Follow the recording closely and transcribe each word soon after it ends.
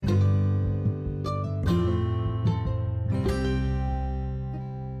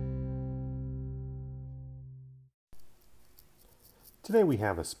Today we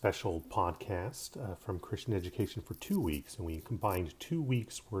have a special podcast from Christian Education for 2 weeks, and we combined 2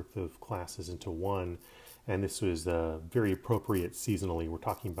 weeks worth of classes into one, and this was very appropriate seasonally. We're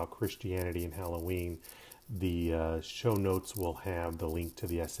talking about Christianity and Halloween. The show notes will have the link to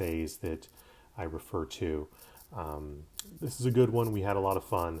the essays that I refer to. This is a good one. We had a lot of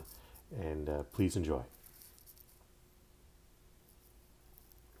fun, and please enjoy.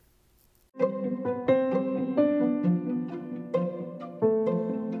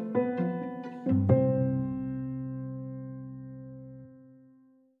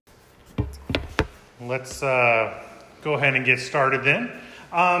 Let's go ahead and get started then.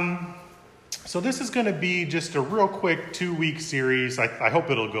 So this is going to be just a real quick 2-week series. I hope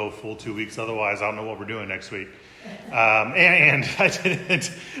it'll go full 2 weeks. Otherwise, I don't know what we're doing next week. And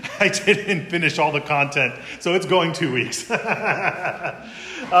I didn't finish all the content, so it's going 2 weeks. I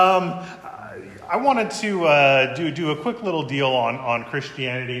wanted to do a quick little deal on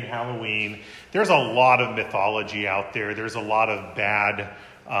Christianity and Halloween. There's a lot of mythology out there. There's a lot of bad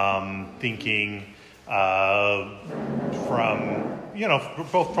thinking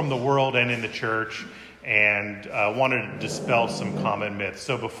both from the world and in the church, and wanted to dispel some common myths.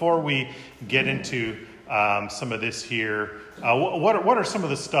 So before we get into some of this here, what are some of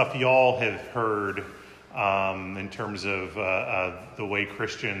the stuff y'all have heard in terms of the way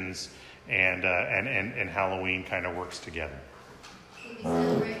Christians and Halloween kind of works together? You can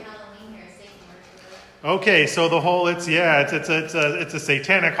celebrate Halloween here, Satan worshiper. Okay, so the whole it's a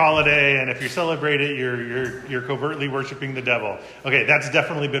satanic holiday, and if you celebrate it, you're covertly worshiping the devil. Okay, that's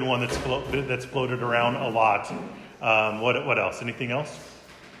definitely been one that's floated around a lot. What else? Anything else?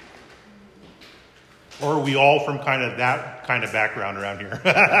 Or are we all from kind of that kind of background around here?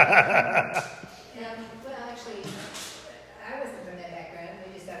 Well, actually, I wasn't from that background.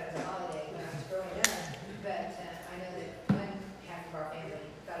 We just thought it was a holiday when I was growing up. But I know that one half of our family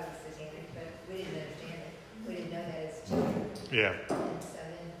thought it was satanic, but we didn't understand it. We didn't know that as children. Yeah. And so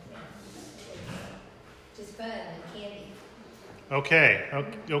then, just fun and candy.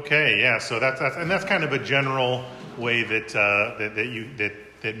 Okay, yeah. So that's kind of a general way that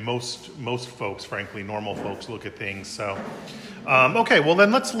most folks, frankly, normal folks, look at things. So, okay. Well,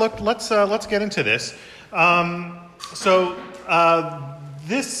 then let's get into this.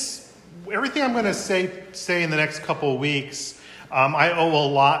 This everything I'm going to say in the next couple of weeks, I owe a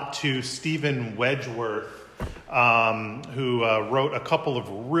lot to Stephen Wedgeworth, who wrote a couple of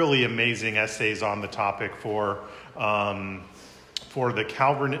really amazing essays on the topic for the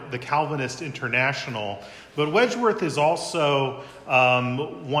Calvinist International. But Wedgeworth is also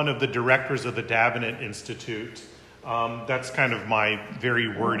one of the directors of the Davenant Institute. That's kind of my very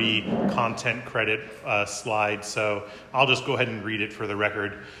wordy content credit slide, so I'll just go ahead and read it for the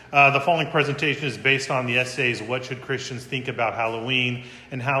record. The following presentation is based on the essays What Should Christians Think About Halloween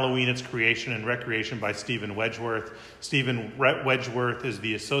and Halloween, Its Creation and Recreation by Stephen Wedgeworth. Stephen Wedgeworth is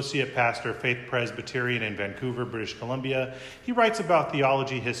the Associate Pastor of Faith Presbyterian in Vancouver, British Columbia. He writes about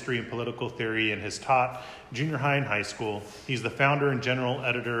theology, history, and political theory and has taught junior high and high school. He's the founder and general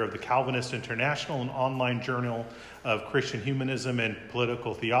editor of the Calvinist International, an online journal of Christian humanism and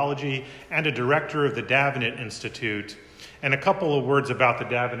political theology, and a director of the Davenant Institute. And a couple of words about the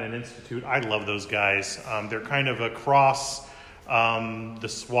Davenant Institute. I love those guys. They're kind of across the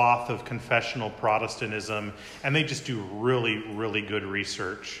swath of confessional Protestantism, and they just do really, really good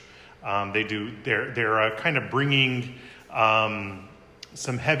research. They're kind of bringing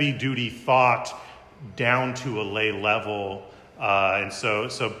some heavy-duty thought down to a lay level. And so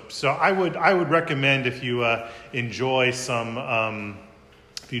I would recommend, if you enjoy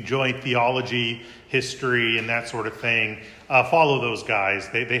theology, history, and that sort of thing, follow those guys.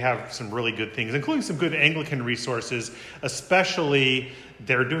 They have some really good things, including some good Anglican resources. Especially,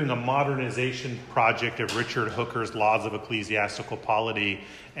 they're doing a modernization project of Richard Hooker's Laws of Ecclesiastical Polity.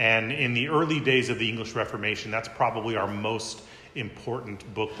 And in the early days of the English Reformation, that's probably our most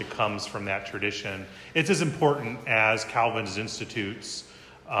important book that comes from that tradition. It's as important as Calvin's Institutes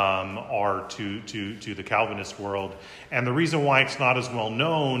are to the Calvinist world. And the reason why it's not as well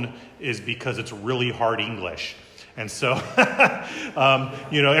known is because it's really hard English. And so,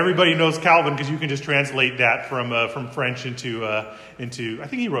 everybody knows Calvin because you can just translate that from French into I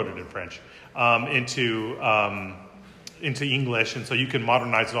think he wrote it in French, into English, and so you can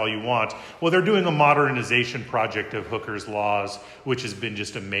modernize it all you want. Well, they're doing a modernization project of Hooker's Laws, which has been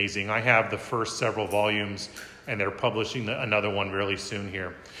just amazing. I have the first several volumes, and they're publishing another one really soon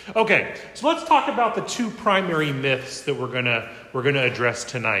here. Okay, so let's talk about the two primary myths that we're gonna address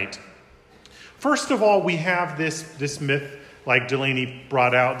tonight. First of all, we have this myth, like Delaney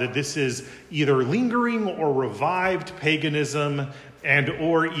brought out, that this is either lingering or revived paganism and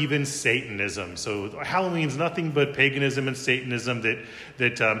or even Satanism. So Halloween's nothing but paganism and Satanism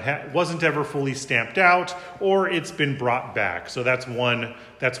that wasn't ever fully stamped out, or it's been brought back. So that's one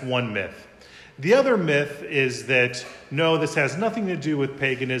myth. The other myth is that, no, this has nothing to do with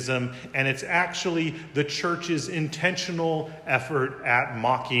paganism, and it's actually the church's intentional effort at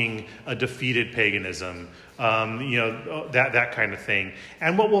mocking a defeated paganism, that kind of thing.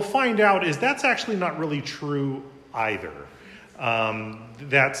 And what we'll find out is that's actually not really true either.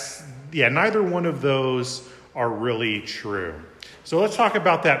 Neither one of those are really true. So let's talk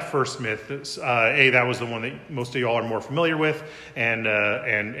about that first myth. That was the one that most of y'all are more familiar with,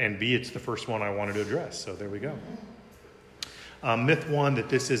 and B, it's the first one I wanted to address. So there we go. Myth one, that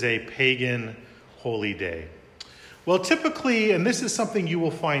this is a pagan holy day. Well, typically, and this is something you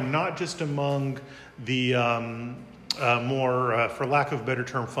will find not just among the more, for lack of a better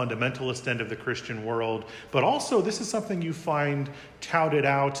term, fundamentalist end of the Christian world, but also this is something you find touted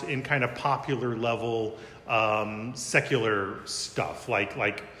out in kind of popular level secular stuff,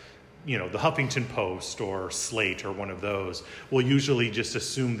 like the Huffington Post or Slate or one of those will usually just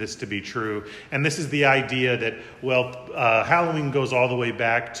assume this to be true. And this is the idea that, Halloween goes all the way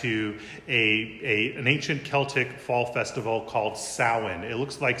back to an ancient Celtic fall festival called Samhain. It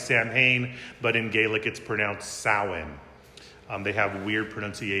looks like Samhain, but in Gaelic it's pronounced Samhain. They have weird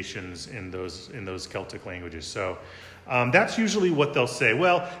pronunciations in those Celtic languages. So that's usually what they'll say.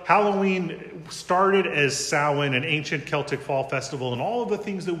 Well, Halloween started as Samhain, an ancient Celtic fall festival, and all of the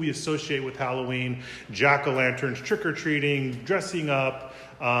things that we associate with Halloween, jack-o'-lanterns, trick-or-treating, dressing up,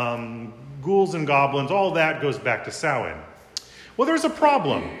 ghouls and goblins, all that goes back to Samhain. Well, there's a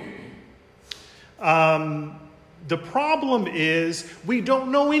problem. The problem is we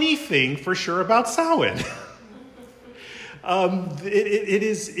don't know anything for sure about Samhain.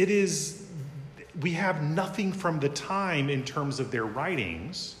 We have nothing from the time in terms of their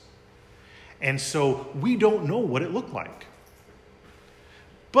writings, and so we don't know what it looked like.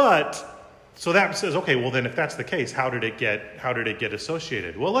 So that says, okay, well then if that's the case, how did it get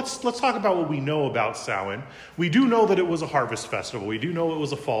associated? Well, let's talk about what we know about Samhain. We do know that it was a harvest festival. We do know it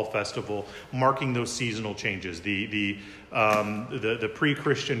was a fall festival, marking those seasonal changes. The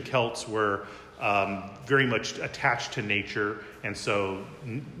pre-Christian Celts were very much attached to nature, and so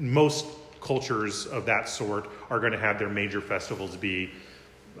most cultures of that sort are going to have their major festivals be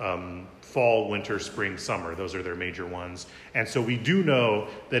fall, winter, spring, summer. Those are their major ones. And so we do know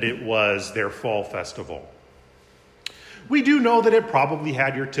that it was their fall festival. We do know that it probably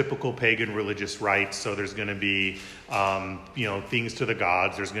had your typical pagan religious rites. So there's going to be, things to the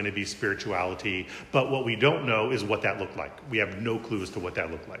gods. There's going to be spirituality. But what we don't know is what that looked like. We have no clue as to what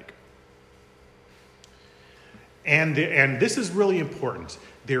that looked like. And this is really important.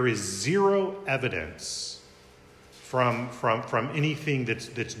 There is zero evidence from anything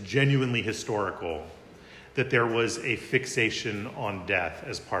that's genuinely historical that there was a fixation on death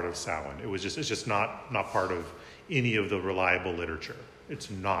as part of Samhain. It's just not part of any of the reliable literature. It's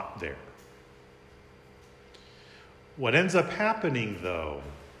not there. What ends up happening, though,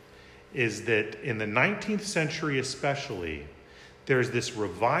 is that in the 19th century especially, there's this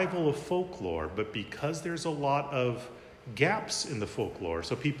revival of folklore, but because there's a lot of gaps in the folklore,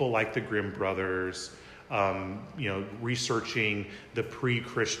 so people like the Grimm brothers, researching the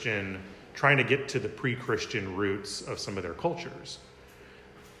pre-Christian, trying to get to the pre-Christian roots of some of their cultures.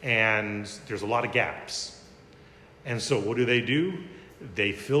 And there's a lot of gaps. And so what do?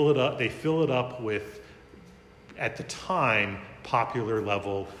 They fill it up with, at the time, popular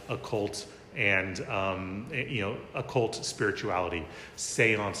level occult and occult spirituality,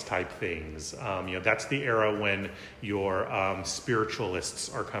 seance type things. That's the era when your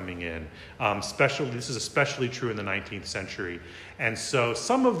spiritualists are coming in. This is especially true in the 19th century. And so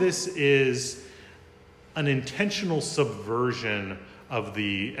some of this is an intentional subversion of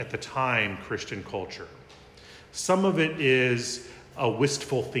at the time, Christian culture. Some of it is a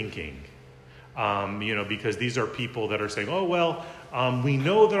wistful thinking, because these are people that are saying, oh, well, we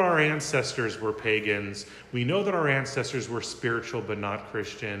know that our ancestors were pagans. We know that our ancestors were spiritual but not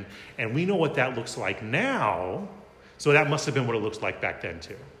Christian. And we know what that looks like now. So that must have been what it looks like back then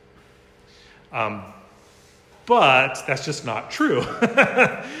too. But that's just not true.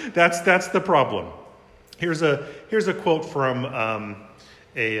 That's the problem. Here's a quote from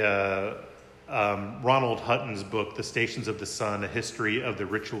Ronald Hutton's book, The Stations of the Sun, A History of the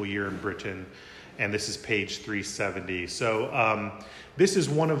Ritual Year in Britain. And this is page 370. So this is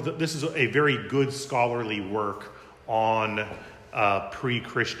a very good scholarly work on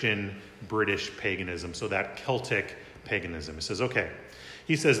pre-Christian British paganism. So that Celtic paganism. It says, okay,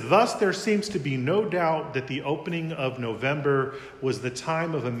 He says, thus there seems to be no doubt that the opening of November was the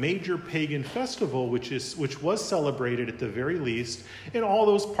time of a major pagan festival, which was celebrated at the very least in all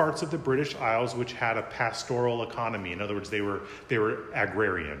those parts of the British Isles which had a pastoral economy. In other words, they were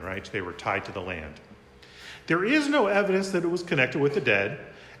agrarian, right? They were tied to the land. There is no evidence that it was connected with the dead,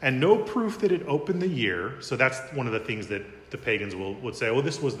 and no proof that it opened the year. So that's one of the things that the pagans would say, oh,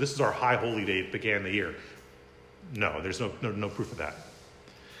 this is our high holy day, it began the year. No, there's no proof of that.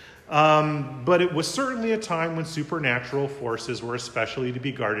 But it was certainly a time when supernatural forces were especially to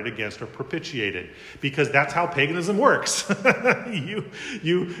be guarded against or propitiated, because that's how paganism works. You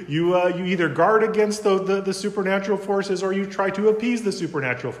either guard against the supernatural forces, or you try to appease the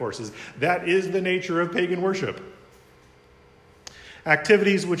supernatural forces. That is the nature of pagan worship.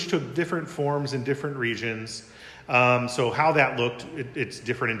 Activities which took different forms in different regions. So how that looked, it's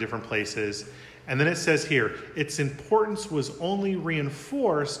different in different places. And then it says here, its importance was only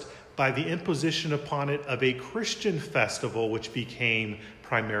reinforced by the imposition upon it of a Christian festival, which became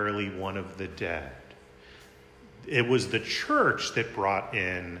primarily one of the dead. It was the church that brought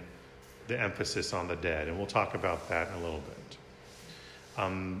in the emphasis on the dead, and we'll talk about that in a little bit.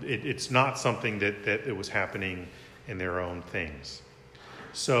 It's not something that it was happening in their own things.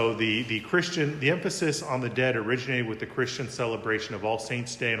 So the emphasis on the dead originated with the Christian celebration of All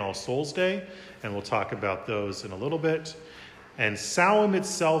Saints' Day and All Souls' Day, and we'll talk about those in a little bit. And Samhain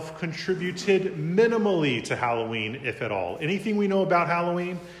itself contributed minimally to Halloween, if at all. Anything we know about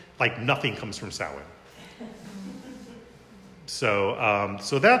Halloween, like nothing comes from Samhain. So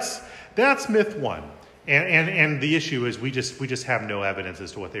that's myth one. And the issue is we just have no evidence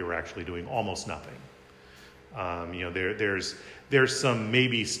as to what they were actually doing. Almost nothing. There's some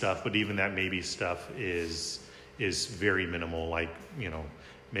maybe stuff, but even that maybe stuff is very minimal. Like,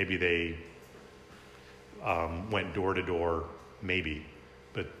 maybe they went door to door, maybe,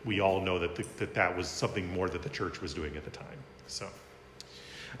 but we all know that was something more that the church was doing at the time. So,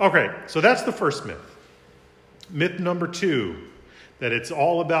 okay, so that's the first myth. Myth number two, that it's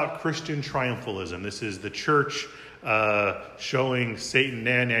all about Christian triumphalism. This is the church showing Satan,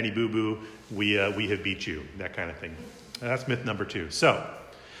 nanny boo boo, we have beat you, that kind of thing. That's myth number two. So,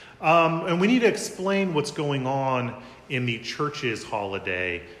 and we need to explain what's going on in the church's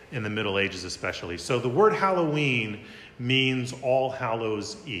holiday in the Middle Ages especially. So the word Halloween means All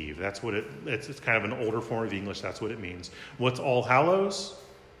Hallows Eve. That's what it's kind of an older form of English. That's what it means. What's All Hallows?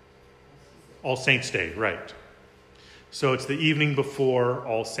 All Saints' Day, right. So it's the evening before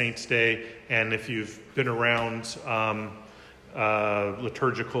All Saints' Day. And if you've been around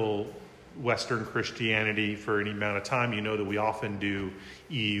liturgical Western Christianity for any amount of time, you know that we often do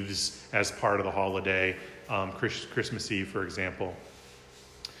Eves as part of the holiday, Christmas Eve, for example.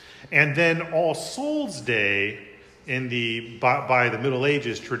 And then All Souls' Day by the Middle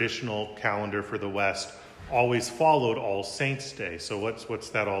Ages traditional calendar for the West always followed All Saints' Day. So what's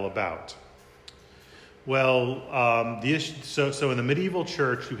that all about? Well, so in the medieval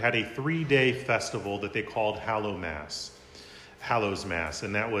church, you had a 3-day festival that they called Hallows Mass,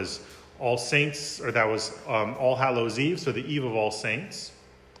 and that was All Hallows Eve, so the Eve of All Saints,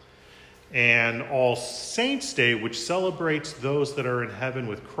 and All Saints' Day, which celebrates those that are in heaven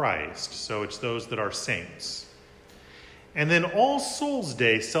with Christ, so it's those that are saints. And then All Souls'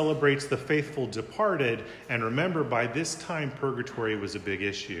 Day celebrates the faithful departed, and remember, by this time, purgatory was a big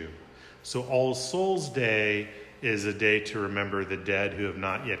issue. So All Souls' Day is a day to remember the dead who have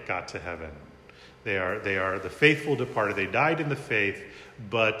not yet got to heaven. They are the faithful departed. They died in the faith,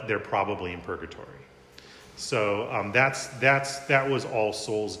 but they're probably in purgatory. So that was All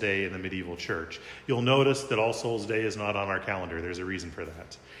Souls' Day in the medieval church. You'll notice that All Souls' Day is not on our calendar. There's a reason for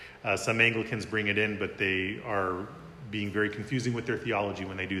that. Some Anglicans bring it in, but they are being very confusing with their theology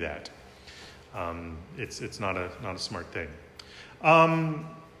when they do that. It's not a smart thing.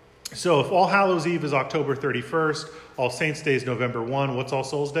 So if All Hallows Eve is October 31st, All Saints' Day is November 1, what's All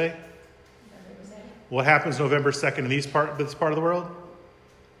Souls' Day? What happens November 2nd in this part of the world?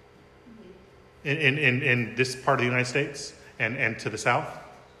 In this part of the United States and to the south?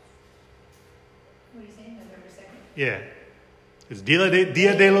 What are you saying, November 2nd? Yeah. It's Dia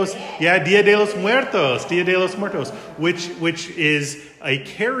de los Muertos, which is a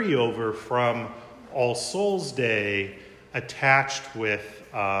carryover from All Souls' Day attached with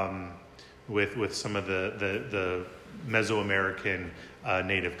some of the Mesoamerican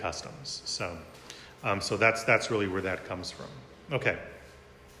native customs. So that's really where that comes from. Okay.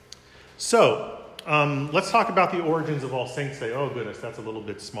 So let's talk about the origins of All Saints' Day. Oh goodness, that's a little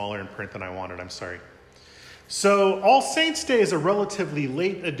bit smaller in print than I wanted. I'm sorry. So All Saints' Day is a relatively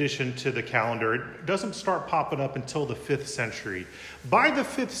late addition to the calendar. It doesn't start popping up until the 5th century. By the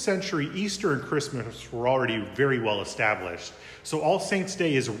 5th century, Easter and Christmas were already very well established. So All Saints'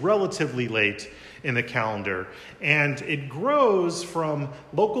 Day is relatively late in the calendar. And it grows from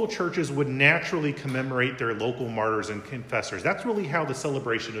local churches would naturally commemorate their local martyrs and confessors. That's really how the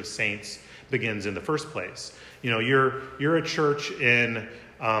celebration of saints begins in the first place. You know, you're a church in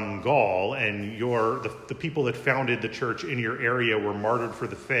Gaul, and the people that founded the church in your area were martyred for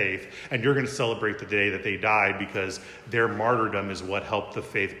the faith, and you're going to celebrate the day that they died because their martyrdom is what helped the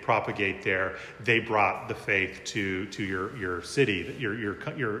faith propagate there. They brought the faith to your city,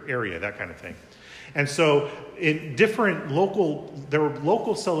 your area, that kind of thing. And so there were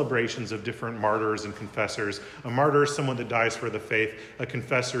local celebrations of different martyrs and confessors. A martyr is someone that dies for the faith. A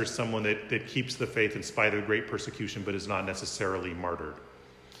confessor is someone that keeps the faith in spite of great persecution but is not necessarily martyred.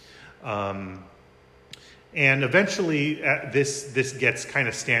 And eventually this gets kind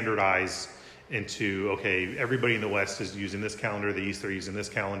of standardized into, okay, everybody in the West is using this calendar, the East are using this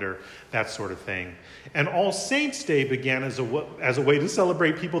calendar, that sort of thing. And All Saints' Day began as a way to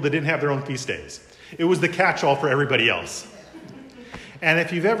celebrate people that didn't have their own feast days. It was the catch-all for everybody else. And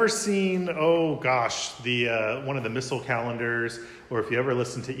if you've ever seen, the one of the missal calendars, or if you ever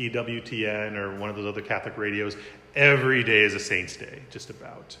listen to EWTN or one of those other Catholic radios, every day is a Saints' Day, just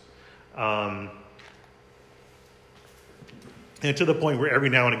about. And to the point where every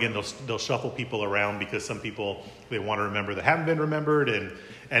now and again they'll shuffle people around because some people they want to remember that haven't been remembered, and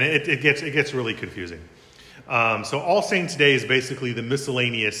it gets really confusing. So All Saints' Day is basically the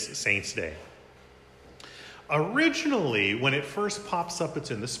miscellaneous Saints' Day. Originally, when it first pops up,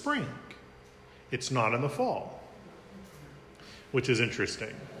 it's in the spring. It's not in the fall, which is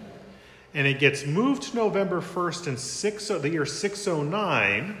interesting. And it gets moved to November 1st in the year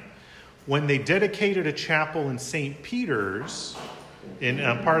 609, when they dedicated a chapel in St. Peter's, in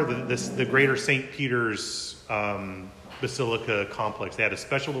part of the greater St. Peter's Basilica complex. They had a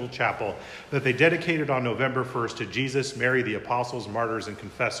special little chapel that they dedicated on November 1st to Jesus, Mary, the apostles, martyrs, and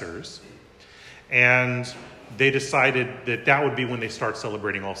confessors. And they decided that would be when they start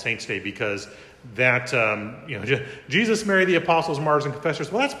celebrating All Saints' Day, because that, Jesus, Mary, the apostles, martyrs, and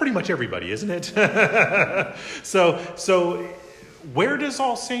confessors, well, that's pretty much everybody, isn't it? So where does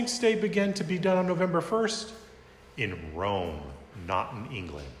All Saints' Day begin to be done on November 1st? In Rome, not in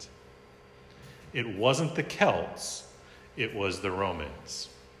England. It wasn't the Celts, it was the Romans.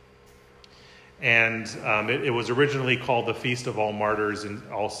 And it was originally called the Feast of All Martyrs and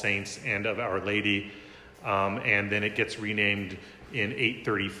All Saints and of Our Lady. And then it gets renamed in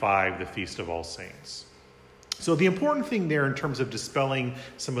 835, the Feast of All Saints. So the important thing there in terms of dispelling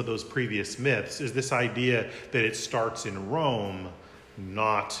some of those previous myths is this idea that it starts in Rome,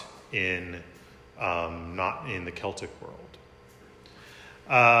 not in the Celtic world.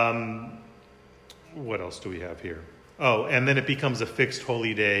 What else do we have here? Oh, and then it becomes a fixed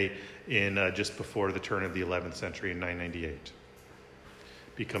holy day in just before the turn of the 11th century in 998.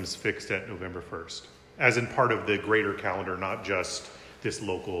 Becomes fixed at November 1st, as in part of the greater calendar, not just this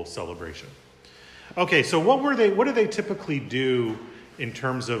local celebration. Okay, so what do they typically do in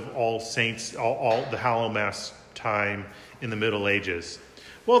terms of All Saints, all the Hallowmass time in the Middle Ages?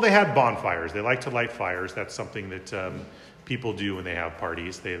 Well, they had bonfires. They like to light fires. That's something that people do when they have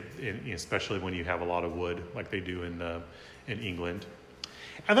parties, especially when you have a lot of wood, like they do in England.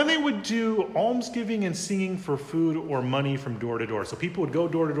 And then they would do almsgiving and singing for food or money from door to door. So people would go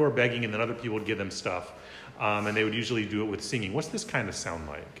door to door begging, and then other people would give them stuff. And they would usually do it with singing. What's this kind of sound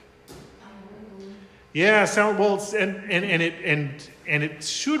like? Yeah, and it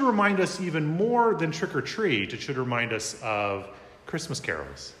should remind us even more than trick or treat. It should remind us of Christmas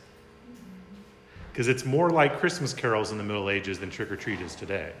carols, because it's more like Christmas carols in the Middle Ages than trick or treat is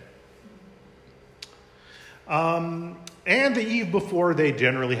today. And the eve before, they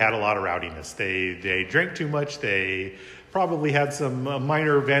generally had a lot of rowdiness. They drank too much. They probably had some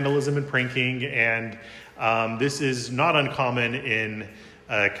minor vandalism and pranking, and this is not uncommon in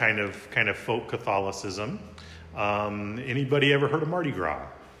kind of folk Catholicism. Anybody ever heard of Mardi Gras?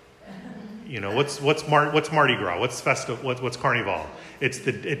 You know, what's Mardi Gras? What's festive? What's Carnival? It's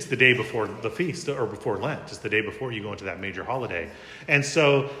the day before the feast, or before Lent. It's the day before you go into that major holiday. And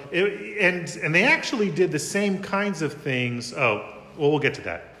so and they actually did the same kinds of things. We'll get to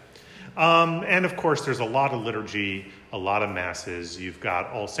that. And of course, there's a lot of liturgy, a lot of masses. You've got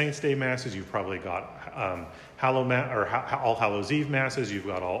All Saints' Day masses. You've probably got All Hallows Eve masses. You've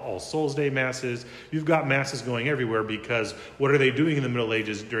got All Souls' Day masses. You've got masses going everywhere, because what are they doing in the Middle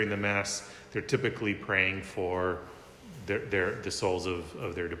Ages during the mass? They're typically praying for the souls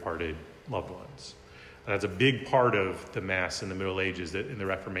of their departed loved ones. That's a big part of the Mass in the Middle Ages that in the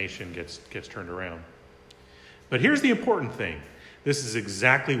Reformation gets turned around. But here's the important thing. This is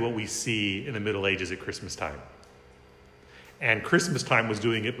exactly what we see in the Middle Ages at Christmas time. And Christmas time was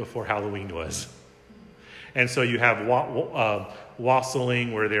doing it before Halloween was. And so you have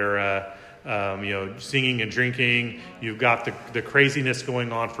wassailing where they're singing and drinking. You've got the craziness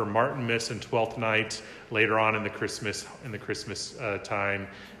going on for Martinmas and Twelfth Night later on in the Christmas time.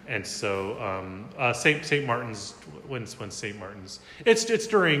 And so Saint Martin's, when's Saint Martin's? It's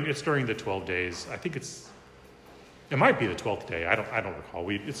during the 12 days. I think it might be the 12th day. I don't recall.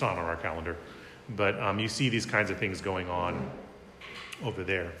 It's not on our calendar, but you see these kinds of things going on over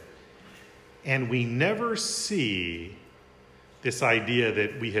there, and we never see this idea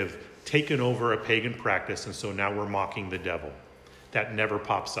that we have taken over a pagan practice, and so now we're mocking the devil. That never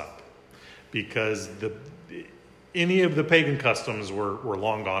pops up, because any of the pagan customs were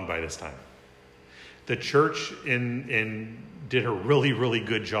long gone by this time. The church did a really, really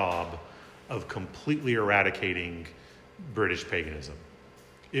good job of completely eradicating British paganism.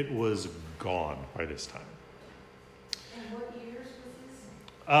 It was gone by this time. And what years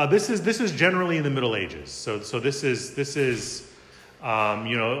was this? This is generally in the Middle Ages. So this is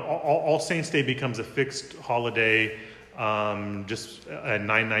All Saints' Day becomes a fixed holiday just in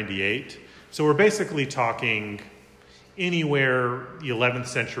 998. So we're basically talking anywhere the 11th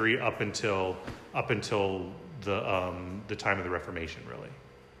century up until the time of the Reformation, really.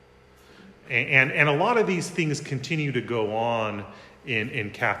 And a lot of these things continue to go on in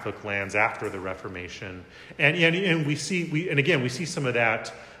Catholic lands after the Reformation, and we see some of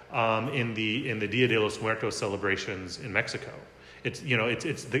that in the Dia de los Muertos celebrations in Mexico.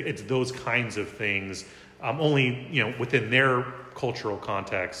 It's those kinds of things, only within their cultural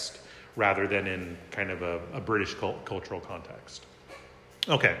context rather than in kind of a British cultural context.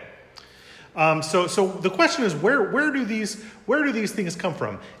 Okay. So the question is, where do these things come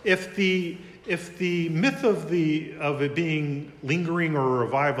from? If the myth of it being lingering or a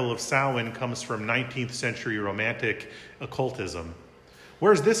revival of Samhain comes from 19th century Romantic occultism,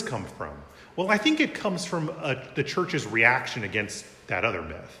 where does this come from? Well, I think it comes from the church's reaction against that other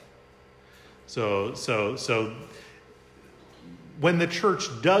myth. So when the church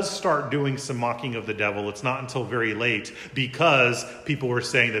does start doing some mocking of the devil, it's not until very late, because people were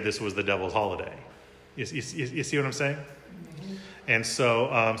saying that this was the devil's holiday. You see what I'm saying? Mm-hmm. And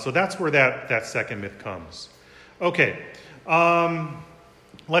so that's where that second myth comes. Okay,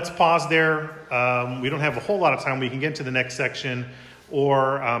 let's pause there. We don't have a whole lot of time. We can get to the next section,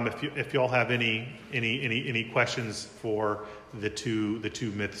 or if you all have any questions for the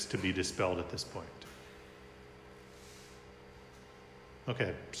two myths to be dispelled at this point.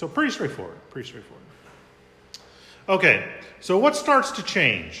 Okay, so pretty straightforward. Okay, so what starts to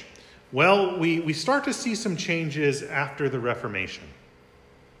change? Well, we start to see some changes after the Reformation.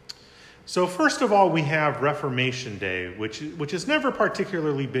 So first of all, we have Reformation Day, which is never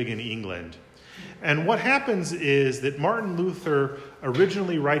particularly big in England. And what happens is that Martin Luther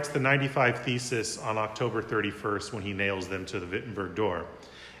originally writes the 95 Theses on October 31st when he nails them to the Wittenberg door.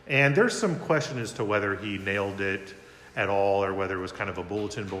 And there's some question as to whether he nailed it at all, or whether it was kind of a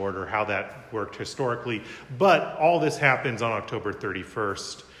bulletin board, or how that worked historically. But all this happens on October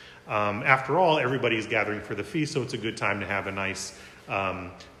 31st. After all, everybody's gathering for the feast, so it's a good time to have a nice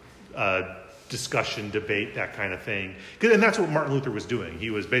discussion, debate, that kind of thing. And that's what Martin Luther was doing.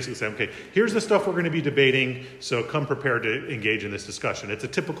 He was basically saying, okay, here's the stuff we're going to be debating, so come prepared to engage in this discussion. It's a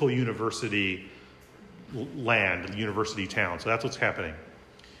typical university land, university town, so that's what's happening.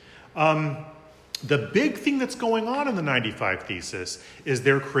 The big thing that's going on in the 95 Thesis is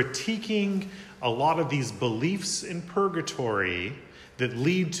they're critiquing a lot of these beliefs in purgatory that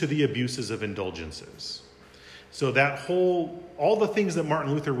lead to the abuses of indulgences. So all the things that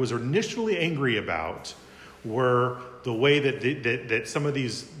Martin Luther was initially angry about were the way that some of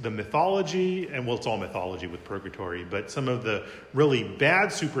the mythology, and well, it's all mythology with purgatory, but some of the really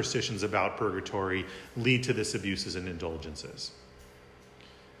bad superstitions about purgatory lead to this abuses and indulgences.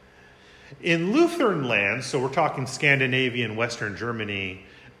 In Lutheran lands, so we're talking Scandinavia and Western Germany,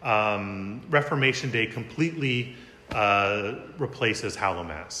 Reformation Day completely replaces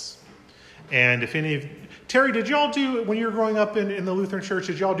Hallowmass. And if any of Terry, did y'all do, when you were growing up in the Lutheran Church,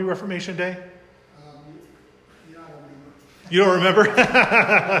 did y'all do Reformation Day? Yeah, I don't remember. You don't remember?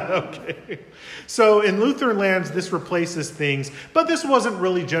 Okay. So in Lutheran lands, this replaces things, but this wasn't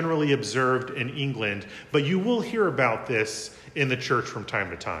really generally observed in England. But you will hear about this in the church from time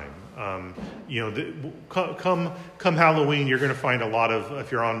to time. Come Halloween, you're going to find a lot of,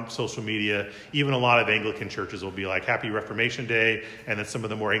 if you're on social media, even a lot of Anglican churches will be like Happy Reformation Day, and then some of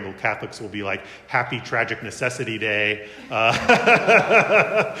the more Anglo-Catholics will be like Happy Tragic Necessity Day,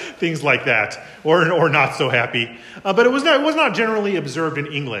 things like that, or not so happy. But it was not generally observed in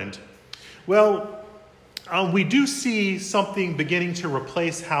England. Well, we do see something beginning to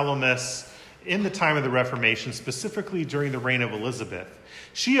replace Hallowmas in the time of the Reformation, specifically during the reign of Elizabeth.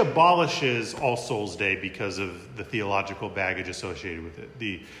 She abolishes All Souls Day because of the theological baggage associated with it,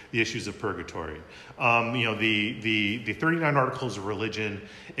 the issues of purgatory. The 39 Articles of Religion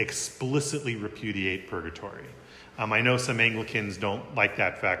explicitly repudiate purgatory. I know some Anglicans don't like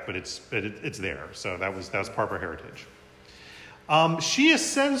that fact, but it's there. So that was part of our heritage. She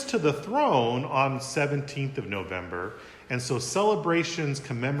ascends to the throne on 17th of November, and so celebrations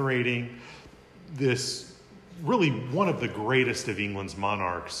commemorating this, really one of the greatest of England's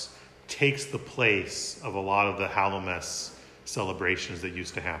monarchs, takes the place of a lot of the Hallowmas celebrations that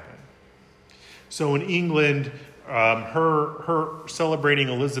used to happen. So in England, her celebrating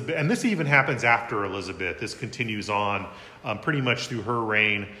Elizabeth, and this even happens after Elizabeth, this continues on pretty much through her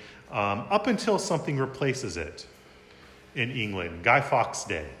reign, up until something replaces it in England, Guy Fawkes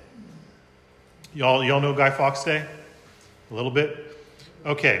Day. Y'all know Guy Fawkes Day? A little bit?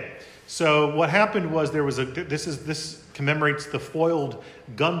 Okay. So what happened was this commemorates the foiled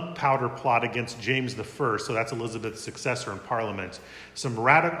gunpowder plot against James I, so that's Elizabeth's successor in Parliament. A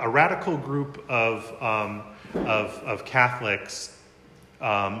radical group of Catholics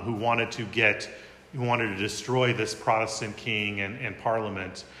who wanted to destroy this Protestant king and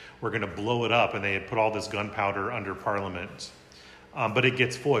Parliament were going to blow it up, and they had put all this gunpowder under Parliament. But it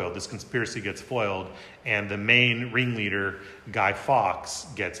gets foiled. This conspiracy gets foiled, and the main ringleader, Guy Fawkes,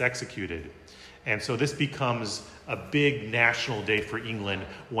 gets executed. And so this becomes a big national day for England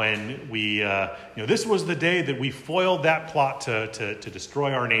when we, this was the day that we foiled that plot to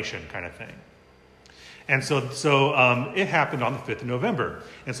destroy our nation, kind of thing. And so it happened on the 5th of November.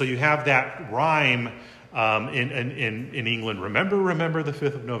 And so you have that rhyme in England, remember the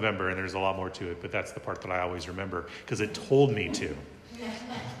 5th of November, and there's a lot more to it, but that's the part that I always remember because it told me to.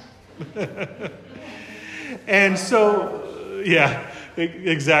 And so, yeah,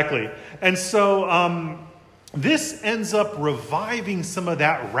 exactly. And so this ends up reviving some of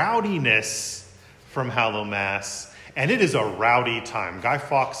that rowdiness from Hallowmas, and it is a rowdy time. Guy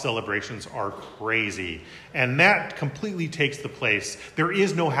Fawkes celebrations are crazy, and that completely takes the place. There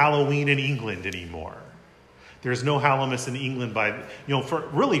is no Halloween in England anymore. There's no Hallowmas in England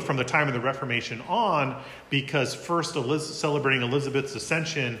from the time of the Reformation on, because first celebrating Elizabeth's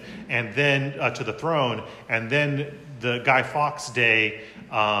ascension and then to the throne, and then the Guy Fawkes Day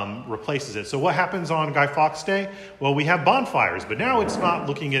replaces it. So what happens on Guy Fawkes Day? Well, we have bonfires, but now it's not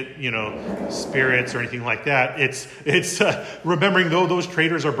looking at spirits or anything like that. It's remembering though those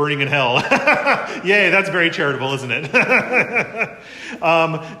traitors are burning in hell. Yay, that's very charitable, isn't it?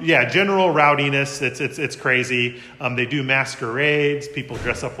 General rowdiness. It's crazy. They do masquerades. People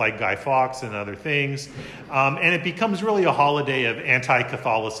dress up like Guy Fawkes and other things, and it becomes really a holiday of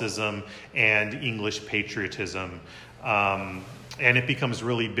anti-Catholicism and English patriotism. And it becomes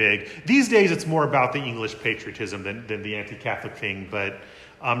really big. These days, it's more about the English patriotism than the anti-Catholic thing. But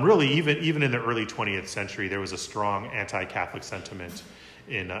really, even in the early 20th century, there was a strong anti-Catholic sentiment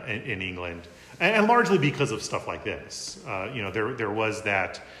in England, and largely because of stuff like this. There was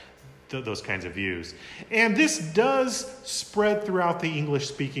those kinds of views. And this does spread throughout the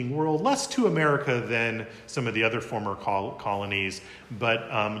English-speaking world, less to America than some of the other former colonies,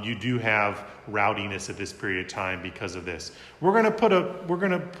 but you do have rowdiness at this period of time because of this. We're going to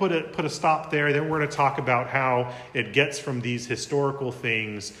put a stop there. Then we're going to talk about how it gets from these historical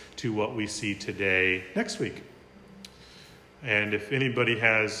things to what we see today next week. And if anybody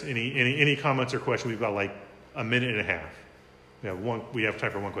has any comments or questions, we've got like a minute and a half. We have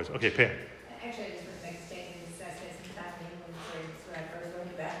time for one question. Okay, Pam. Actually, I just want to make a statement. I spent some time in England when I first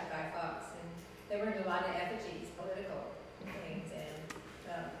learned about Guy Fawkes, and they were into a lot of effigies, political things,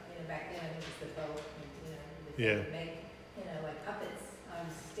 and back then it was the Pope, they would make like puppets on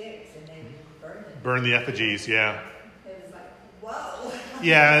sticks, and they would burn them. Burn the effigies, yeah. It was like, whoa.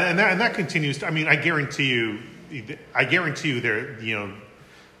 Yeah, and that continues. I guarantee you, there,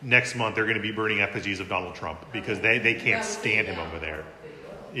 next month they're going to be burning effigies of Donald Trump because they can't stand him over there.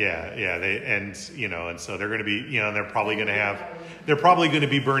 And so they're going to be, they're probably going to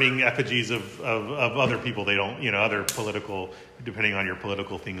be burning effigies of other people they don't, other political, depending on your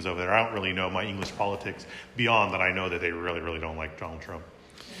political things over there. I don't really know my English politics beyond that. I know that they really, really don't like Donald Trump.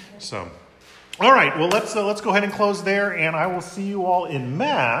 So, All right, well, let's go ahead and close there, and I will see you all in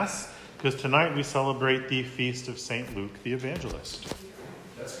Mass, because tonight we celebrate the feast of St. Luke the Evangelist.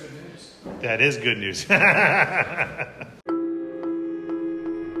 That's good news. That is good news.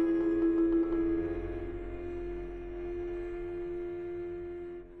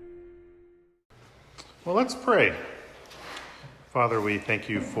 Well, let's pray. Father, we thank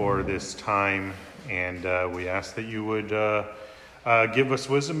you for this time, and we ask that you would give us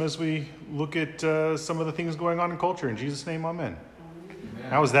wisdom as we look at some of the things going on in culture. In Jesus' name, amen.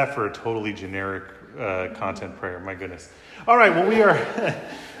 How was that for a totally generic content prayer? My goodness. All right, well,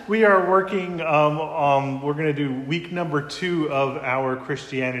 we are working, we're going to do week number 2 of our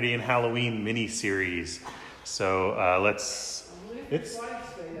Christianity and Halloween mini-series. So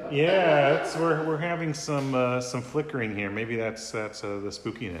we're having some flickering here. Maybe that's the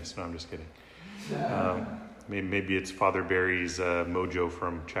spookiness. No, I'm just kidding. Maybe it's Father Barry's mojo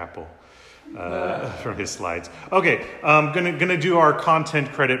from chapel, from his slides. Okay, I'm gonna do our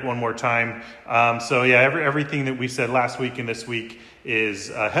content credit one more time. Everything that we said last week and this week is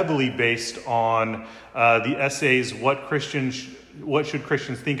heavily based on the essays "What Should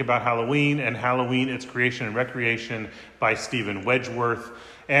Christians Think About Halloween?" and "Halloween: Its Creation and Recreation" by Stephen Wedgeworth.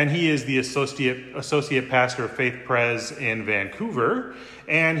 And he is the associate pastor of Faith Pres in Vancouver.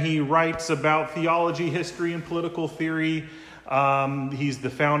 And he writes about theology, history, and political theory. He's the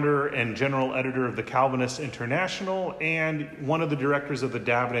founder and general editor of the Calvinist International and one of the directors of the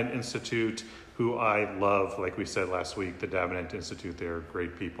Davenant Institute, who I love. Like we said last week, the Davenant Institute, they're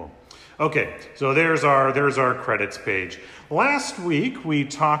great people. Okay, so there's our credits page. Last week, we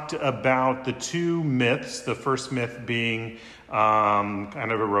talked about the 2 myths. The first myth being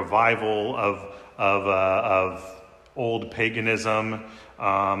kind of a revival of old paganism.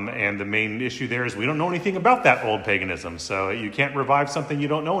 And the main issue there is we don't know anything about that old paganism. So you can't revive something you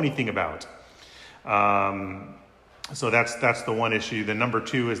don't know anything about. So that's the one issue. The number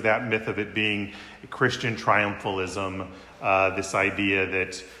 2 is that myth of it being Christian triumphalism, this idea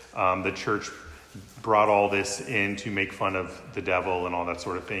that the church brought all this in to make fun of the devil and all that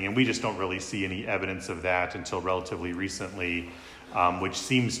sort of thing. And we just don't really see any evidence of that until relatively recently, which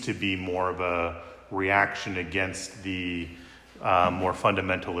seems to be more of a reaction against the more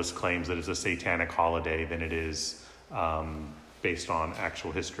fundamentalist claims that it's a satanic holiday than it is based on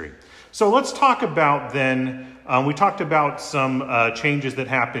actual history. So let's talk about then, we talked about some changes that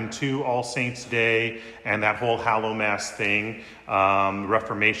happened to All Saints' Day and that whole Hallowmass thing,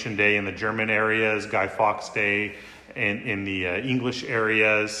 Reformation Day in the German areas, Guy Fawkes Day in the English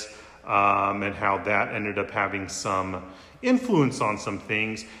areas, and how that ended up having some influence on some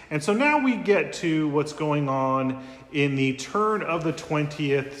things. And so now we get to what's going on in the turn of the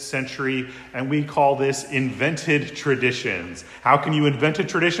 20th century, and we call this invented traditions. How can you invent a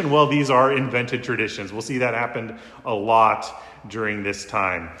tradition? Well, these are invented traditions. We'll see that happened a lot during this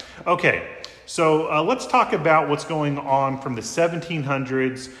time. Okay, so let's talk about what's going on from the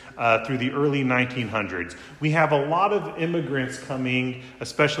 1700s through the early 1900s. We have a lot of immigrants coming,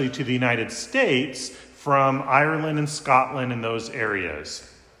 especially to the United States, from Ireland and Scotland and those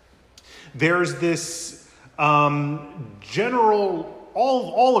areas. There's this general,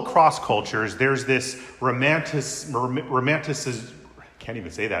 all across cultures, there's this romanticism, can't even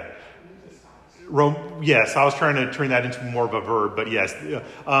say that. Yes, I was trying to turn that into more of a verb, but yes.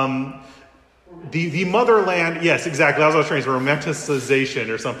 The motherland, yes, exactly. I was trying to say romanticization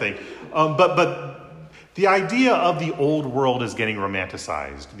or something. But the idea of the old world is getting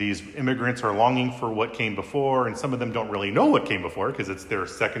romanticized. These immigrants are longing for what came before, and some of them don't really know what came before because it's their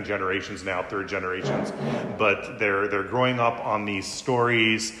second generations now, third generations. But they're growing up on these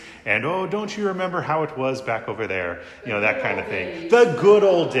stories, and oh, don't you remember how it was back over there? You know, that kind of thing. The good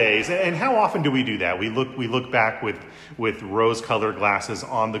old days. And how often do we do that? We look back with rose-colored glasses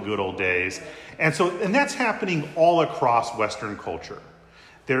on the good old days, and that's happening all across Western culture.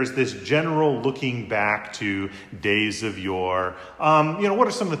 There's this general looking back to days of yore. What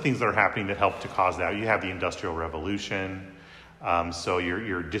are some of the things that are happening that help to cause that? You have the Industrial Revolution. So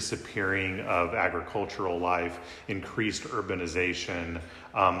your disappearing of agricultural life, increased urbanization,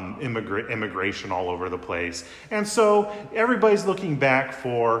 immigration all over the place. And so everybody's looking back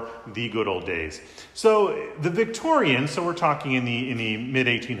for the good old days. So the Victorians, so we're talking in the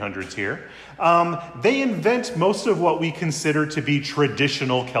mid-1800s here, they invent most of what we consider to be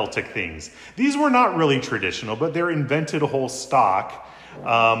traditional Celtic things. These were not really traditional, but they're invented a whole stock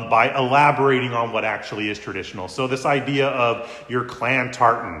by elaborating on what actually is traditional. So this idea of your clan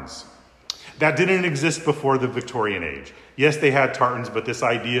tartans, that didn't exist before the Victorian age. Yes, they had tartans, but this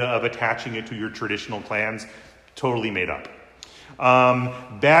idea of attaching it to your traditional clans, totally made up.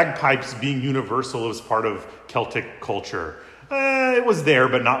 Bagpipes being universal as part of Celtic culture. It was there,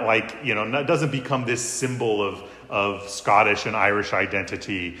 but not like, it doesn't become this symbol of Scottish and Irish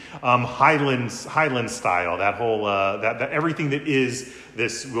identity. Highland style, that whole, that everything that is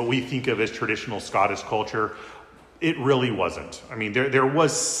this, what we think of as traditional Scottish culture, it really wasn't. I mean, there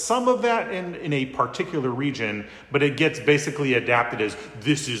was some of that in a particular region, but it gets basically adapted as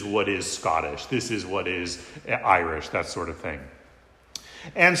this is what is Scottish, this is what is Irish, that sort of thing.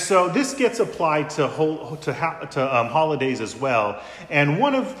 And so this gets applied to holidays as well. And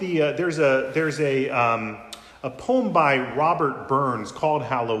one of the there's a poem by Robert Burns called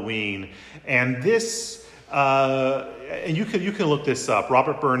Halloween, and this and you can look this up.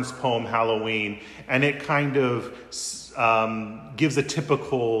 Robert Burns' poem Halloween, and it kind of gives a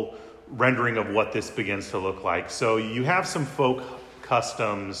typical rendering of what this begins to look like. So you have some folk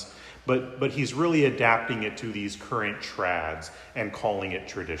customs. But he's really adapting it to these current trads and calling it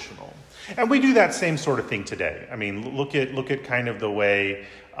traditional. And we do that same sort of thing today. I mean, look at kind of the way,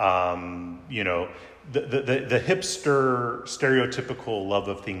 the hipster stereotypical love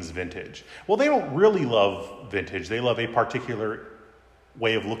of things vintage. Well, they don't really love vintage. They love a particular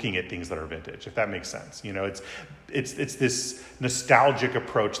way of looking at things that are vintage, if that makes sense. It's this nostalgic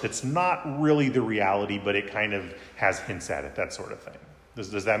approach that's not really the reality, but it kind of has hints at it, that sort of thing.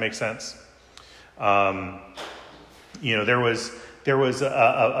 Does that make sense? There was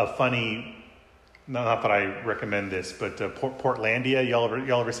a funny, not that I recommend this, but Portlandia.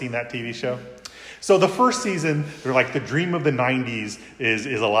 Y'all ever seen that TV show? So the first season, they're like the dream of the 90s is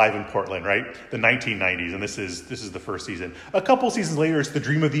alive in Portland, right? The 1990s, and this is the first season. A couple seasons later, it's the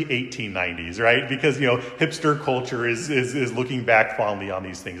dream of the 1890s, right? Because hipster culture is looking back fondly on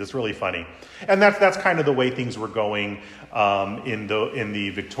these things. It's really funny, and that's kind of the way things were going in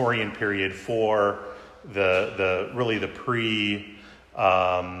the Victorian period for the pre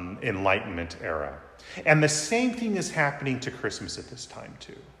Enlightenment era, and the same thing is happening to Christmas at this time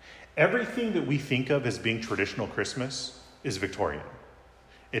too. Everything that we think of as being traditional Christmas is Victorian.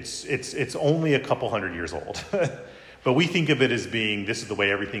 It's only a couple hundred years old. But we think of it as being, this is the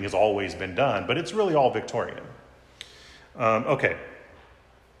way everything has always been done, but it's really all Victorian. Okay.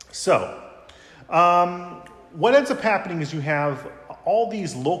 So, what ends up happening is you have all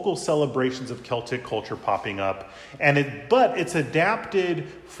these local celebrations of Celtic culture popping up, but it's adapted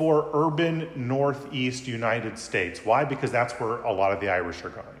for urban Northeast United States. Why? Because that's where a lot of the Irish are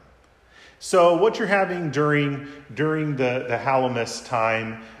going. So what you're having during the Hallowmas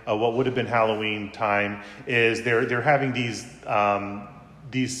time, what would have been Halloween time, is they're having these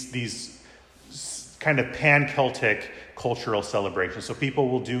kind of pan-Celtic cultural celebrations. So people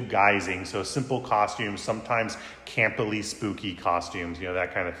will do guising, so simple costumes, sometimes campily spooky costumes,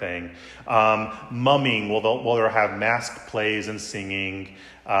 that kind of thing. Mumming, they'll have masked plays and singing.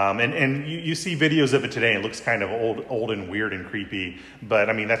 And you see videos of it today, and it looks kind of old and weird and creepy, but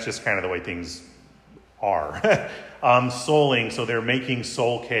I mean, that's just kind of the way things are. Souling, so they're making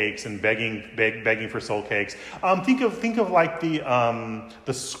soul cakes and begging for soul cakes. Think of like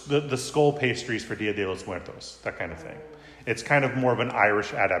the skull pastries for Dia de los Muertos, that kind of thing. It's kind of more of an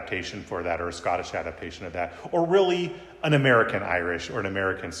Irish adaptation for that, or a Scottish adaptation of that, or really an American Irish or an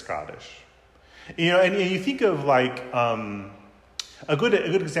American Scottish. And you think of like a good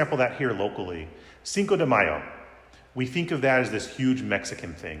example of that here locally, Cinco de Mayo. We think of that as this huge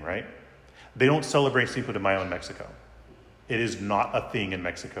Mexican thing, right? They don't celebrate Cinco de Mayo in Mexico. It is not a thing in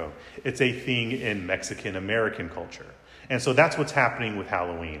Mexico. It's a thing in Mexican-American culture. And so that's what's happening with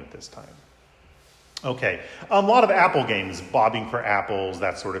Halloween at this time. Okay, a lot of apple games, bobbing for apples,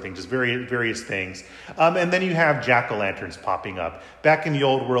 that sort of thing, just various things. And then you have jack-o'-lanterns popping up. Back in the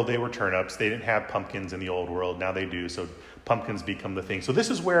old world, they were turnips. They didn't have pumpkins in the old world. Now they do, so pumpkins become the thing. So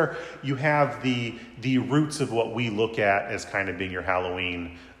this is where you have the roots of what we look at as kind of being your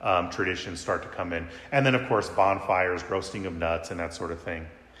Halloween traditions start to come in. And then, of course, bonfires, roasting of nuts, and that sort of thing.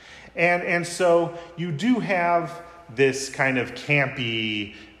 And so you do have this kind of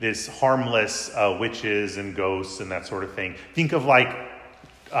campy, this harmless witches and ghosts and that sort of thing. Think of like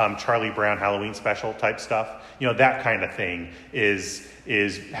Charlie Brown Halloween special type stuff. That kind of thing is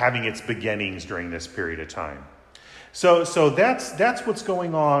having its beginnings during this period of time. So that's what's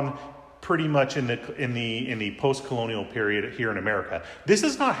going on pretty much in the post-colonial period here in America. This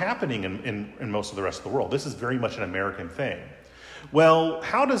is not happening in most of the rest of the world. This is very much an American thing. Well,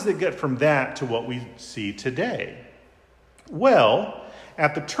 how does it get from that to what we see today? Well,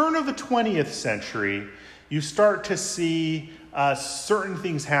 at the turn of the 20th century, you start to see certain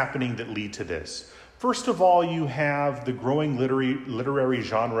things happening that lead to this. First of all, you have the growing literary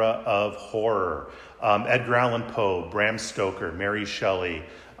genre of horror. Edgar Allan Poe, Bram Stoker, Mary Shelley,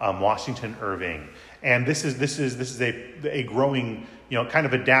 Washington Irving. And this is a growing, kind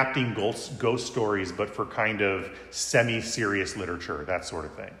of adapting ghost stories, but for kind of semi-serious literature, that sort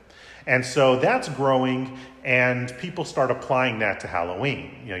of thing. And so that's growing, and people start applying that to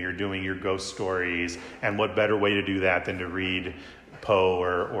Halloween. You're doing your ghost stories, and what better way to do that than to read Poe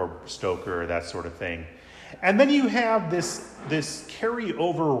or Stoker or that sort of thing. And then you have this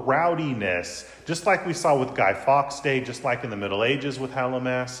carryover rowdiness, just like we saw with Guy Fawkes Day, just like in the Middle Ages with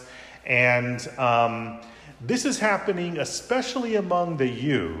Hallowmas. And this is happening especially among the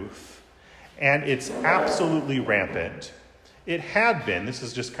youth, and it's absolutely rampant. It had been. This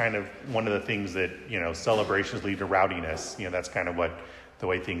is just kind of one of the things that, celebrations lead to rowdiness. That's kind of the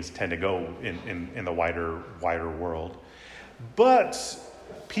way things tend to go in the wider world. But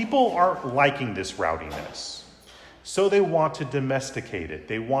people aren't liking this rowdiness. So they want to domesticate it.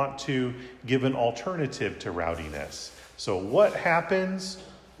 They want to give an alternative to rowdiness. So what happens?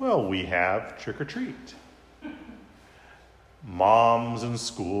 Well, we have trick or treat. Moms and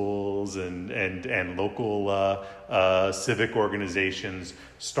schools and local civic organizations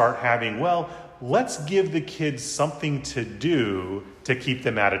start having, let's give the kids something to do to keep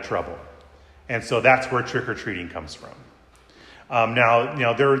them out of trouble. And so that's where trick-or-treating comes from.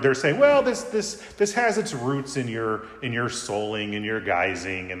 Now, they're saying, this has its roots in your souling and your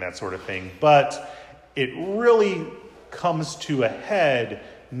guising and that sort of thing, but it really comes to a head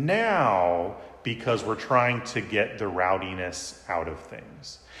now because we're trying to get the rowdiness out of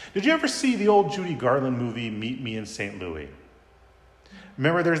things. Did you ever see the old Judy Garland movie, Meet Me in St. Louis?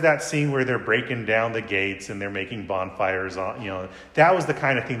 Remember there's that scene where they're breaking down the gates and they're making bonfires on, that was the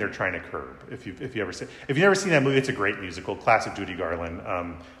kind of thing they're trying to curb. If you've never seen that movie, it's a great musical, classic Judy Garland.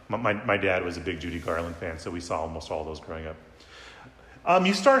 My dad was a big Judy Garland fan, so we saw almost all those growing up.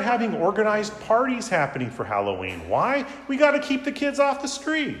 You start having organized parties happening for Halloween. Why? We got to keep the kids off the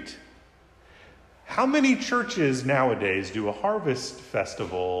street. How many churches nowadays do a harvest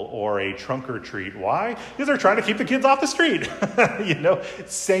festival or a trunk or treat? Why? Because they're trying to keep the kids off the street.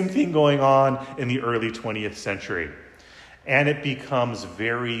 Same thing going on in the early 20th century. And it becomes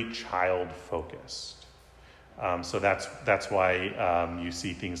very child-focused. So that's why you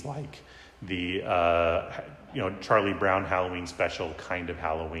see things like the Charlie Brown Halloween special, Kind of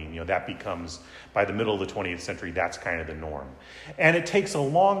Halloween. That becomes, by the middle of the 20th century, that's kind of the norm. And it takes a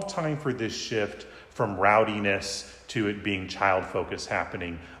long time for this shift from rowdiness to it being child-focused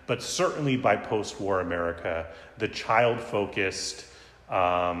happening. But certainly by post-war America, the child-focused,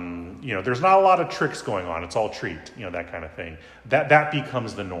 there's not a lot of tricks going on. It's all treat, that kind of thing. That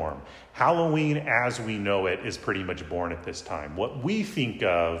becomes the norm. Halloween as we know it is pretty much born at this time. What we think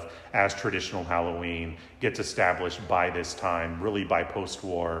of as traditional Halloween gets established by this time, really by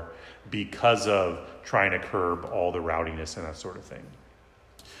post-war, because of trying to curb all the rowdiness and that sort of thing.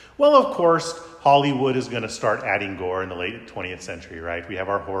 Well, of course, Hollywood is going to start adding gore in the late 20th century, right? We have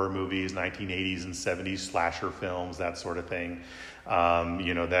our horror movies, 1980s and 70s slasher films, that sort of thing.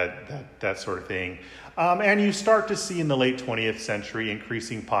 That sort of thing. And you start to see in the late 20th century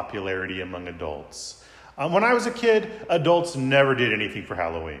increasing popularity among adults. When I was a kid, adults never did anything for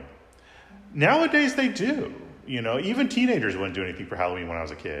Halloween. Nowadays they do. Even teenagers wouldn't do anything for Halloween when I was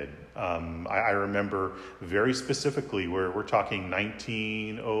a kid. I remember very specifically where we're talking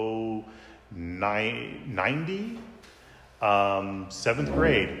 1990, 7th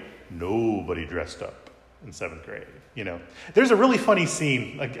grade. Nobody dressed up in 7th grade. There's a really funny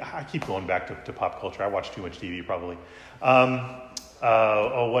scene. I keep going back to pop culture. I watch too much TV probably.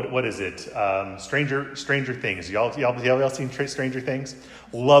 What is it? Stranger Things. Y'all seen Stranger Things?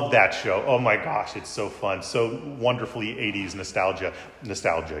 Love that show. Oh my gosh, it's so fun. So wonderfully 80s nostalgia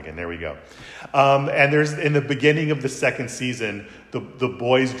again. There we go. And there's, in the beginning of the second season, the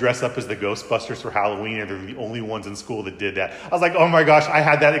boys dress up as the Ghostbusters for Halloween, and they're the only ones in school that did that. I was like, oh my gosh, I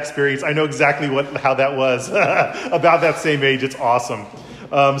had that experience. I know exactly how that was. About that same age. It's awesome.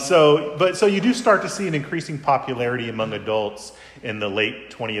 So you do start to see an increasing popularity among adults in the late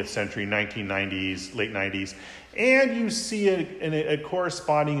 20th century, 1990s, late 90s. And you see a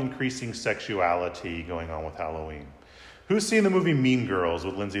corresponding increasing sexuality going on with Halloween. Who's seen the movie Mean Girls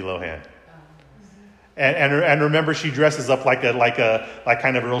with Lindsay Lohan? And remember, she dresses up like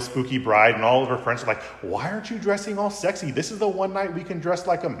kind of a real spooky bride, and all of her friends are like, "Why aren't you dressing all sexy? This is the one night we can dress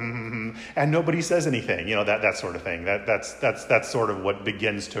like a and nobody says anything." That sort of thing. That's sort of what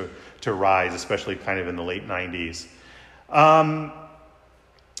begins to rise, especially kind of in the late 90s.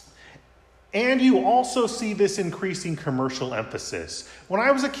 And you also see this increasing commercial emphasis. When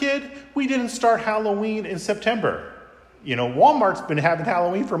I was a kid, we didn't start Halloween in September. Walmart's been having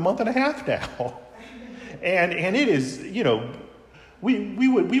Halloween for a month and a half now. And it is,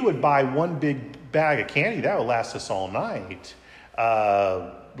 we would buy one big bag of candy that would last us all night.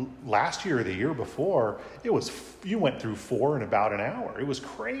 Last year or the year before, you went through 4 in about an hour. It was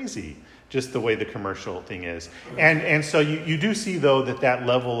crazy, just the way the commercial thing is. And so you do see, though, that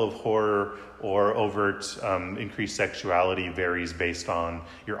level of horror or overt increased sexuality varies based on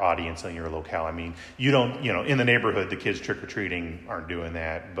your audience and your locale. I mean, you don't, in the neighborhood, the kids trick-or-treating aren't doing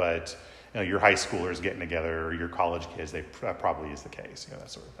that, but your high schoolers getting together or your college kids, that probably is the case,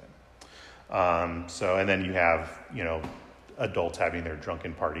 that sort of thing. And then you have, adults having their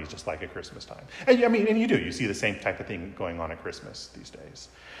drunken parties just like at Christmas time. And you see the same type of thing going on at Christmas these days.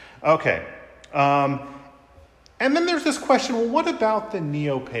 Okay. And then there's this question, well, what about the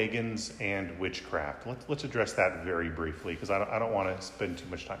neo-pagans and witchcraft? Let's address that very briefly, because I don't want to spend too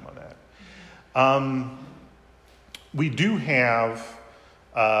much time on that. We do have,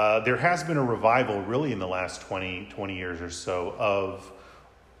 there has been a revival really in the last 20 years or so of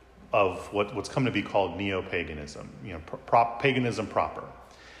what's come to be called neo-paganism, paganism proper.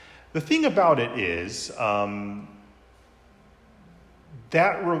 The thing about it is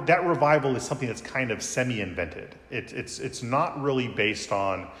that revival is something that's kind of semi-invented. It's not really based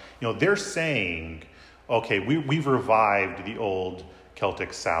on, they're saying, okay, we've revived the old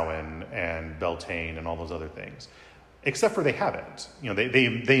Celtic Samhain and Beltane and all those other things. Except for they haven't.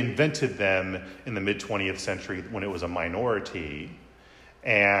 They invented them in the mid-20th century when it was a minority.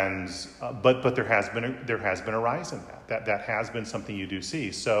 And but there has been a rise in that has been something you do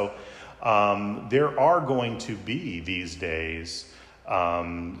see. So there are going to be these days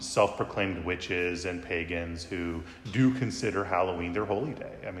self-proclaimed witches and pagans who do consider Halloween their holy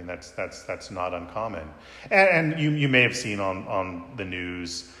day. I mean, that's not uncommon. And you may have seen on the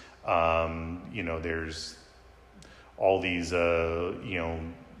news, there's all these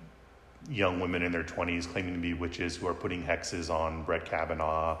young women in their 20s claiming to be witches who are putting hexes on Brett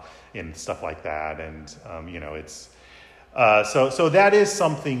Kavanaugh and stuff like that. And, it's, so that is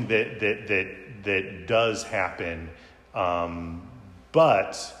something that does happen.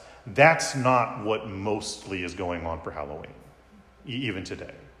 But that's not what mostly is going on for Halloween, even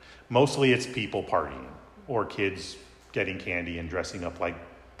today. Mostly it's people partying or kids getting candy and dressing up like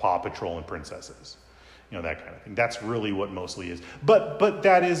Paw Patrol and princesses. That kind of thing. That's really what mostly is. But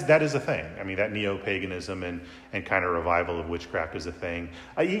that is a thing. I mean, that neo-paganism and kind of revival of witchcraft is a thing.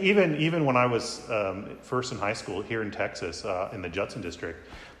 Even when I was first in high school here in Texas, in the Judson district,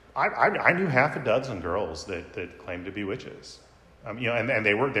 I knew half a dozen girls that claimed to be witches. And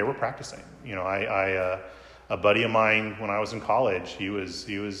they were practicing. A buddy of mine when I was in college, he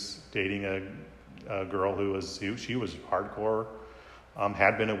was dating a girl she was hardcore,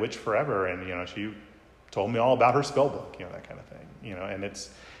 had been a witch forever, and she told me all about her spell book, that kind of thing,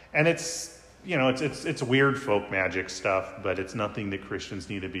 it's weird folk magic stuff, but it's nothing that Christians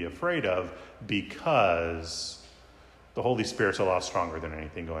need to be afraid of because the Holy Spirit's a lot stronger than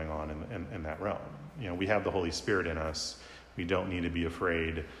anything going on in that realm. We have the Holy Spirit in us. We don't need to be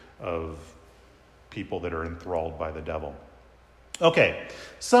afraid of people that are enthralled by the devil. Okay,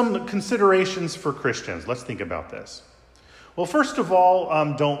 some considerations for Christians. Let's think about this. Well, first of all,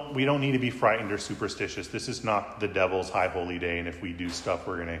 we don't need to be frightened or superstitious. This is not the devil's high holy day, and if we do stuff,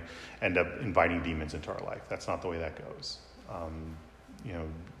 we're going to end up inviting demons into our life. That's not the way that goes.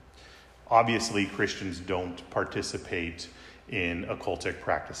 Obviously, Christians don't participate in occultic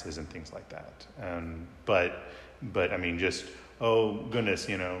practices and things like that. But I mean, just goodness,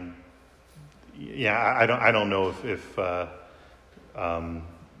 yeah, I don't know if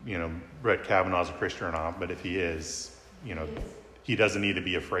Brett Kavanaugh's a Christian or not, but if he is. He doesn't need to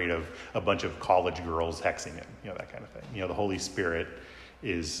be afraid of a bunch of college girls hexing him, that kind of thing. The Holy Spirit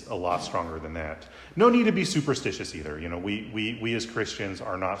is a lot stronger than that. No need to be superstitious either. We as Christians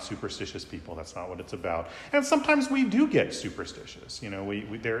are not superstitious people. That's not what it's about. And sometimes we do get superstitious.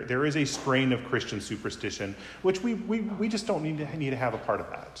 There is a strain of Christian superstition, which we just don't need to have a part of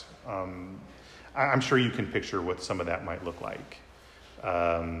that. I'm sure you can picture what some of that might look like.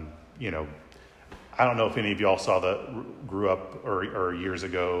 I don't know if any of y'all grew up or years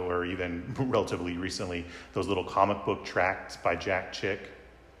ago or even relatively recently, those little comic book tracts by Jack Chick.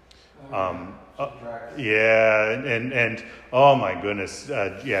 Yeah, and oh my goodness,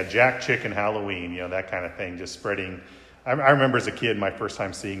 Jack Chick and Halloween, that kind of thing, just spreading. I remember as a kid, my first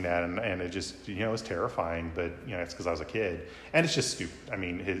time seeing that, and it just, it was terrifying, but, it's because I was a kid. And it's just stupid. I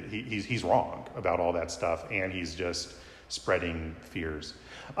mean, he's wrong about all that stuff, and he's just spreading fears.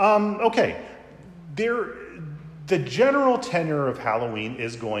 Okay, the general tenor of Halloween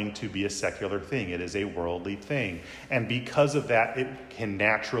is going to be a secular thing. It is a worldly thing. And because of that, it can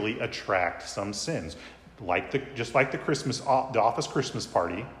naturally attract some sins. Just like the office Christmas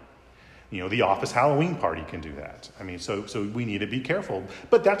party, the office Halloween party can do that. I mean, so we need to be careful.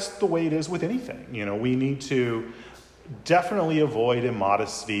 But that's the way it is with anything. We need to definitely avoid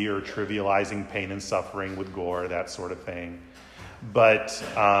immodesty or trivializing pain and suffering with gore, that sort of thing. But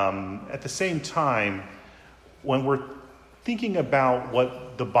at the same time, when we're thinking about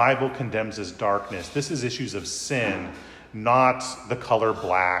what the Bible condemns as darkness, this is issues of sin, not the color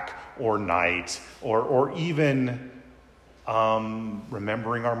black or night or even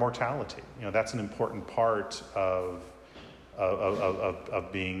remembering our mortality. That's an important part of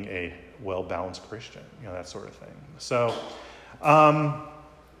being a well-balanced Christian, that sort of thing. So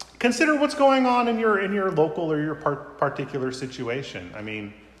consider what's going on in your local or your particular situation. I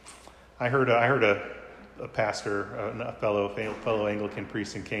mean, I heard a pastor, a fellow Anglican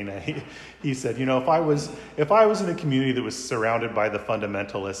priest in Cana. He said, if I was in a community that was surrounded by the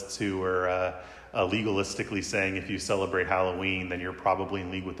fundamentalists who were legalistically saying if you celebrate Halloween, then you're probably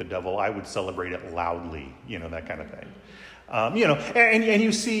in league with the devil, I would celebrate it loudly, that kind of thing. And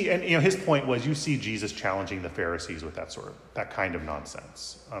you see, and his point was, you see Jesus challenging the Pharisees with that kind of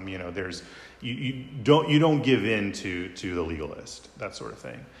nonsense. You don't give in to the legalist, that sort of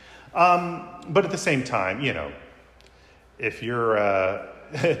thing. But at the same time, if you're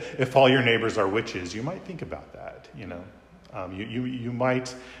if all your neighbors are witches, you might think about that. You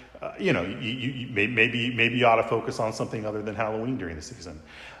might. Maybe you ought to focus on something other than Halloween during the season.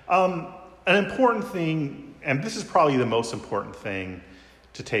 An important thing, and this is probably the most important thing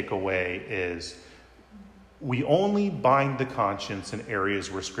to take away, is we only bind the conscience in areas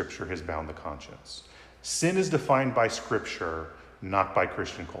where Scripture has bound the conscience. Sin is defined by Scripture, not by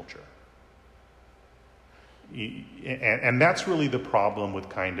Christian culture. And that's really the problem with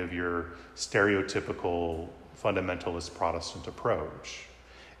kind of your stereotypical fundamentalist Protestant approach,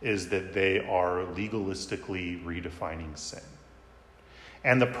 is that they are legalistically redefining sin.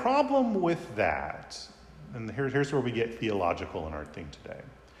 And the problem with that, and here's where we get theological in our thing today.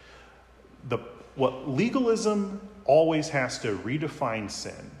 What legalism always has to redefine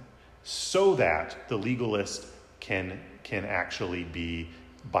sin so that the legalist can actually be,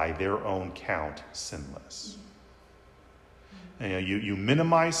 by their own count, sinless. You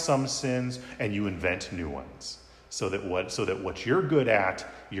minimize some sins and you invent new ones. So that what you're good at,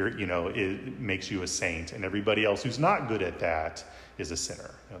 it makes you a saint, and everybody else who's not good at that is a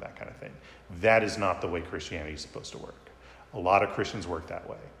sinner, that kind of thing. That is not the way Christianity is supposed to work. A lot of Christians work that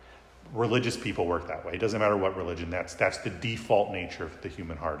way. Religious people work that way. It doesn't matter what religion. That's the default nature of the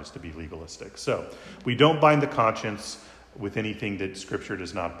human heart, is to be legalistic. So we don't bind the conscience with anything that Scripture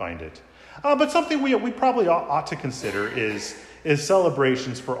does not bind it. But something we probably ought to consider is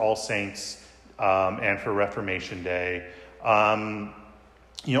celebrations for All Saints and for Reformation Day.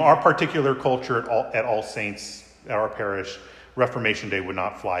 Our particular culture at All Saints, at our parish, Reformation Day would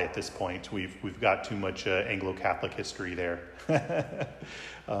not fly at this point. We've got too much Anglo-Catholic history there.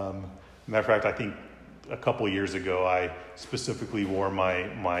 Matter of fact, I think a couple of years ago I specifically wore my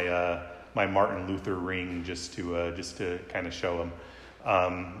Martin Luther ring just to kind of show him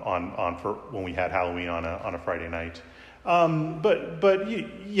for when we had Halloween on a Friday night. But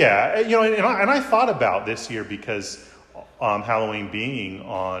yeah, and I thought about this year because Halloween being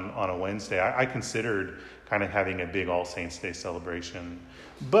on a Wednesday, I considered kind of having a big All Saints Day celebration.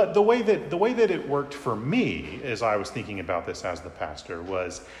 But the way that it worked for me, as I was thinking about this as the pastor,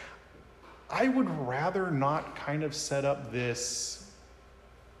 was I would rather not kind of set up this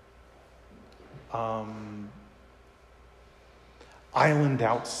island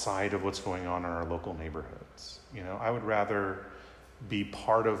outside of what's going on in our local neighborhoods. I would rather be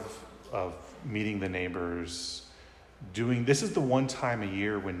part of meeting the neighbors. This is the one time a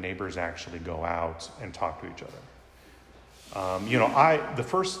year when neighbors actually go out and talk to each other.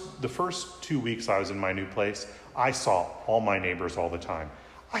 The first 2 weeks I was in my new place, I saw all my neighbors all the time.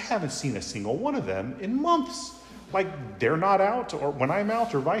 I haven't seen a single one of them in months. Like, they're not out, or when I'm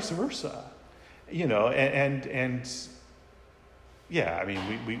out, or vice versa. And yeah, I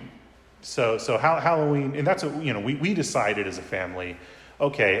mean, so Halloween, and that's we decided as a family,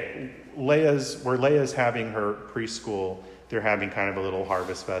 okay, Leia's having her preschool, they're having kind of a little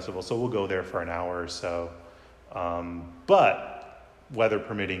harvest festival, so we'll go there for an hour or so. But weather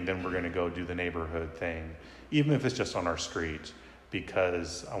permitting, then we're going to go do the neighborhood thing, even if it's just on our street,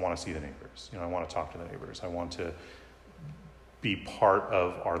 because I want to see the neighbors. I want to talk to the neighbors. I want to be part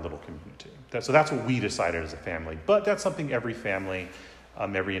of our little community. So that's what we decided as a family. But that's something every family,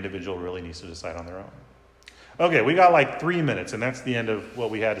 every individual really needs to decide on their own. Okay, we got like 3 minutes, and that's the end of what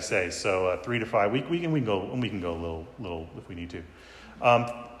we had to say. So 3 to 5. We can go a little if we need to.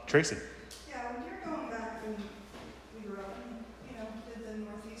 Tracy. Yeah, when you're going back when we grew up and, did the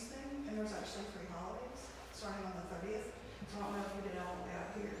Northeast thing, and there was actually 3 holidays, starting on the 30th. So I don't know if we did it all the way out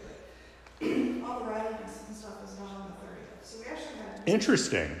here, but all the rallies and stuff was done on the 30th. So we actually had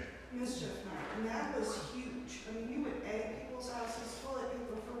Interesting. mischief night, and that was huge. I mean, you would egg people's houses, toilet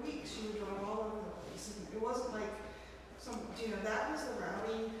paper for weeks. You would drive all over the place. And it wasn't like that was the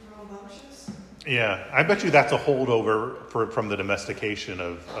rowdy, rambunctious. Yeah, I bet you that's a holdover from the domestication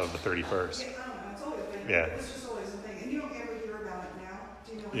of the 31st. Yeah, I don't know. It's always been. Yeah. It's just always a thing, and you don't ever hear about it now.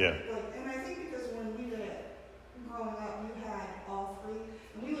 Do you know? Yeah. And I think because when we did it growing up, you had all 3,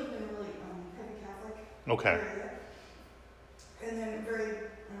 and we lived in a really heavy Catholic area, and then very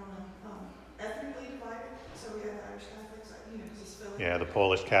ethnically divided. So we had the Irish Catholics, because it's Philly. Yeah, the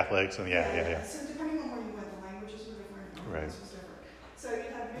Polish Catholics, and yeah. So depending on where you went, the languages were different. Right. Was different. So you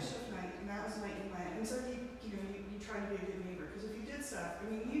had mischief night, and that was the night you went. And so you tried to be a good neighbor, because if you did stuff,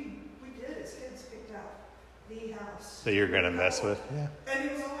 we did as kids picked out the house that you're gonna mess with. Yeah. And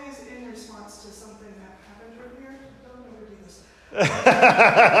it was always in response to something that happened over here. Don't ever do this.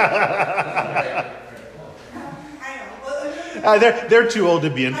 I know. Well, they're too old to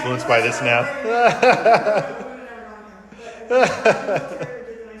be influenced by this now. And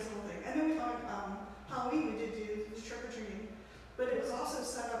then on Halloween we did do trick or treating, but it was also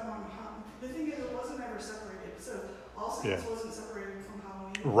set up on the thing is it wasn't ever separated. So All Saints wasn't separated from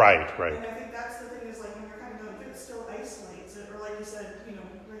Halloween. Right. And I think that's the thing is like when you're kind of going, but it still isolates it, or like you said,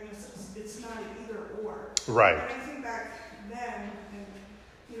 it's not an either or. Right. And I think back then,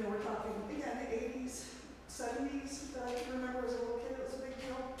 and we're talking again the 80s, 70s that I can remember as a little kid, it was a big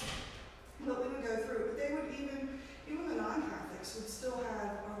deal. But we would go through it. But they would even the non-Catholics would still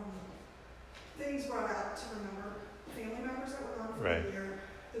have things brought out to remember family members that were gone for a year.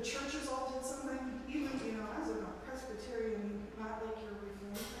 The churches all did something. Even as a Presbyterian, not like your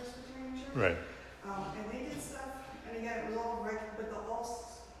Reformed Presbyterian church. Right. And they did stuff. And again, it was all but the All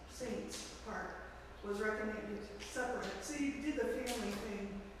Saints part was recommended separate. So you did the family thing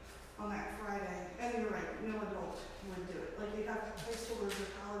on that Friday, and you're right, no adult would do it. Like you have high schoolers or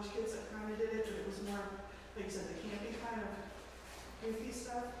college kids that kind of did it, but it was more, like you said, the campy kind of goofy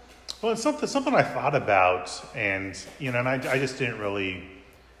stuff. Well, it's something I thought about, and I just didn't really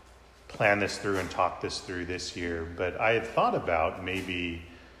plan this through and talk this through this year, but I had thought about maybe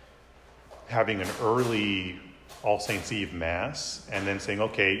having an early All Saints Eve Mass, and then saying,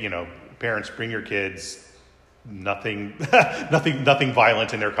 okay, parents, bring your kids. Nothing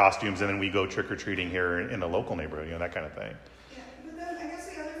violent in their costumes, and then we go trick-or-treating here in the local neighborhood, that kind of thing. Yeah, but then I guess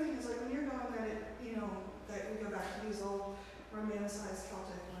the other thing is like when you're going at it, that we go back to these old romanticized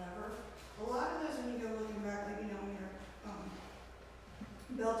Celtic whatever, a lot of those when you go looking back, like, when you're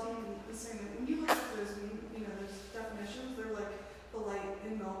belting and the same, when you look at those, those definitions, they're like the light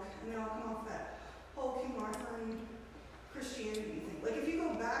in milk, and they all come off that whole King Arthur and Christianity thing. Like if you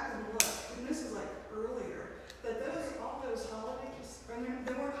go back and look, and this is like earlier, that all those holidays, they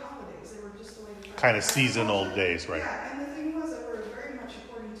weren't holidays, they were just the way to kind of seasonal days, right? Yeah, and the thing was that we're very much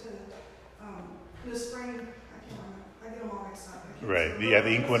according to the spring, I can't remember, I get them all mixed up. Right,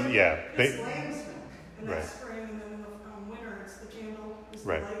 the ink one, yeah. It's lamb's milk, and that's spring, and then in the winter it's the candle, it's the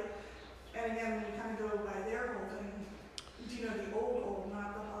light. And again, when you kind of go by their whole thing, the old,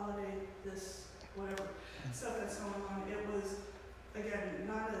 not the holiday, this, whatever, stuff that's going on, it was, again,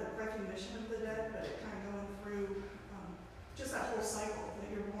 not a recognition of the dead, but it kind of going through just that whole cycle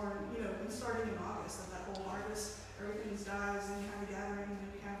that you're born, and starting in August, that whole harvest, everything dies, and you have a gathering, and then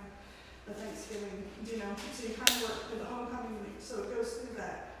you have the Thanksgiving, so you kind of work with the homecoming, so it goes through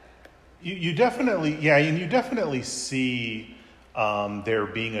that. You definitely see there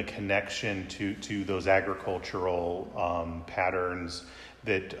being a connection to those agricultural patterns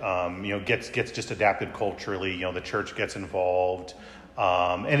that gets just adapted culturally. The church gets involved,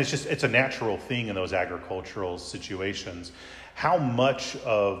 and it's a natural thing in those agricultural situations. How much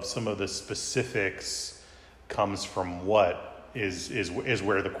of some of the specifics comes from what is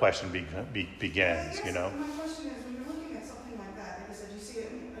where the question begins. My question is, when you're looking at something like that, like I said, you see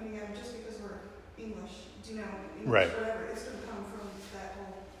it, and again, just because we're English, English, whatever, it's going to come from that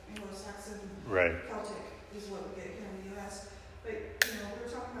whole Anglo-Saxon, Celtic is what we get here in the U.S. But, we were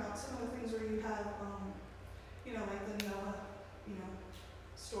talking about some of the things where you have, like the Noah,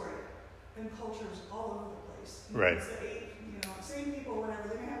 story, and cultures all over the place. It's the same people, whatever,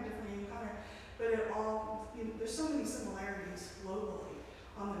 they may have different encounter, but it all, there's there's so many similarities globally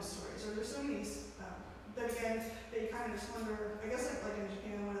on those stories, or there's so many, but again, they kind of just wonder, I guess like in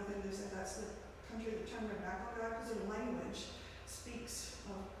Japan, one of the things they said, that's the country that turned their back on God because their language speaks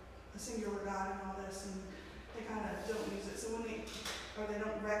of a singular God and all this, and they kind of don't use it. So when they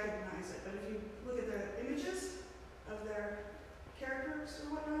don't recognize it. But if you look at the images of their characters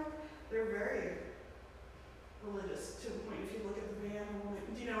or whatnot, they're very religious to a point. If you look at the band,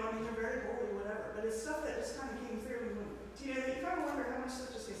 they're very holy, whatever. But it's stuff that just kind of came through. You kind of wonder how much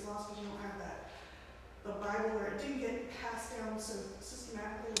stuff just gets lost because you don't have the Bible, or it didn't get passed down so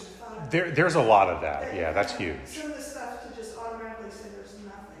systematically and methodically. There's a lot of that. Yeah, that's huge. Some of the stuff to just automatically say there's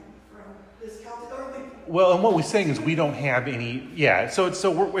nothing from this Celtic. Well, and what we're saying is we don't have any. Yeah, it's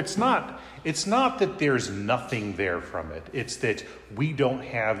not that there's nothing there from it. It's that we don't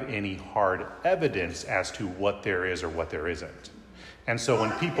have any hard evidence as to what there is or what there isn't. And so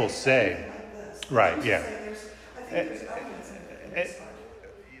when people say, right, yeah, I think there's elements in it.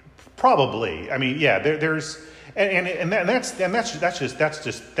 probably. I mean, yeah, there's. And that's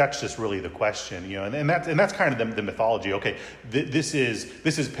just really the question, and that's kind of the mythology. Okay, this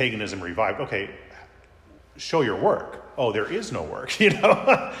is paganism revived. Okay, show your work. Oh, there is no work,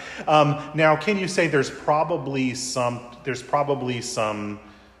 Now, can you say there's probably some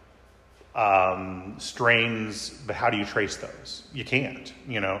strains, but how do you trace those? You can't,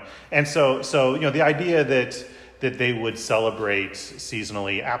 And so the idea that they would celebrate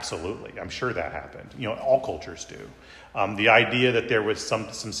seasonally, absolutely. I'm sure that happened. All cultures do. The idea that there was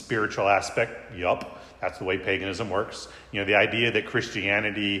some spiritual aspect, yup, that's the way paganism works. The idea that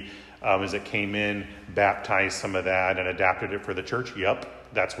Christianity, as it came in, baptized some of that and adapted it for the church, yup,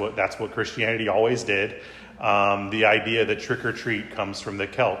 that's what Christianity always did. The idea that trick or treat comes from the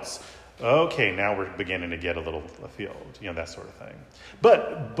Celts. Okay, now we're beginning to get a little afield, that sort of thing.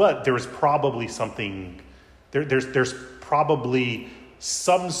 But there was probably something. There's probably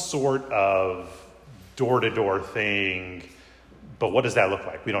some sort of door-to-door thing, but what does that look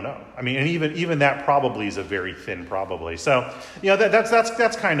like? We don't know. I mean, and even that probably is a very thin probably. So,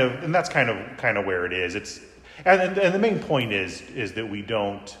 that's kind of where it is. It's and the main point is that we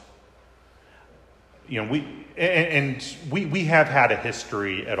don't. We have had a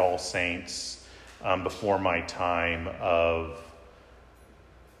history at All Saints before my time of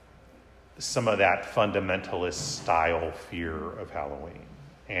some of that fundamentalist style fear of Halloween.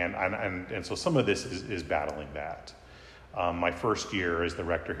 And so some of this is battling that. My first year as the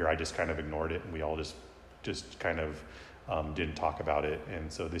rector here, I just kind of ignored it, and we all just kind of didn't talk about it.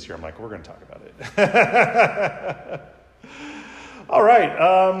 And so this year I'm like, we're going to talk about it. All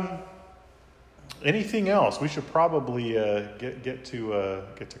right. Anything else? We should probably get to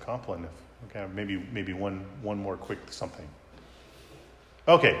Compline. Okay, maybe one more quick something.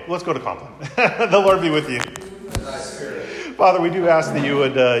 Okay, let's go to Compline. The Lord be with you. Father, we do ask that you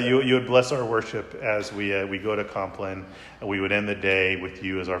would bless our worship as we go to Compline, and we would end the day with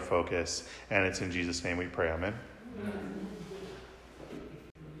you as our focus. And it's in Jesus' name we pray. Amen.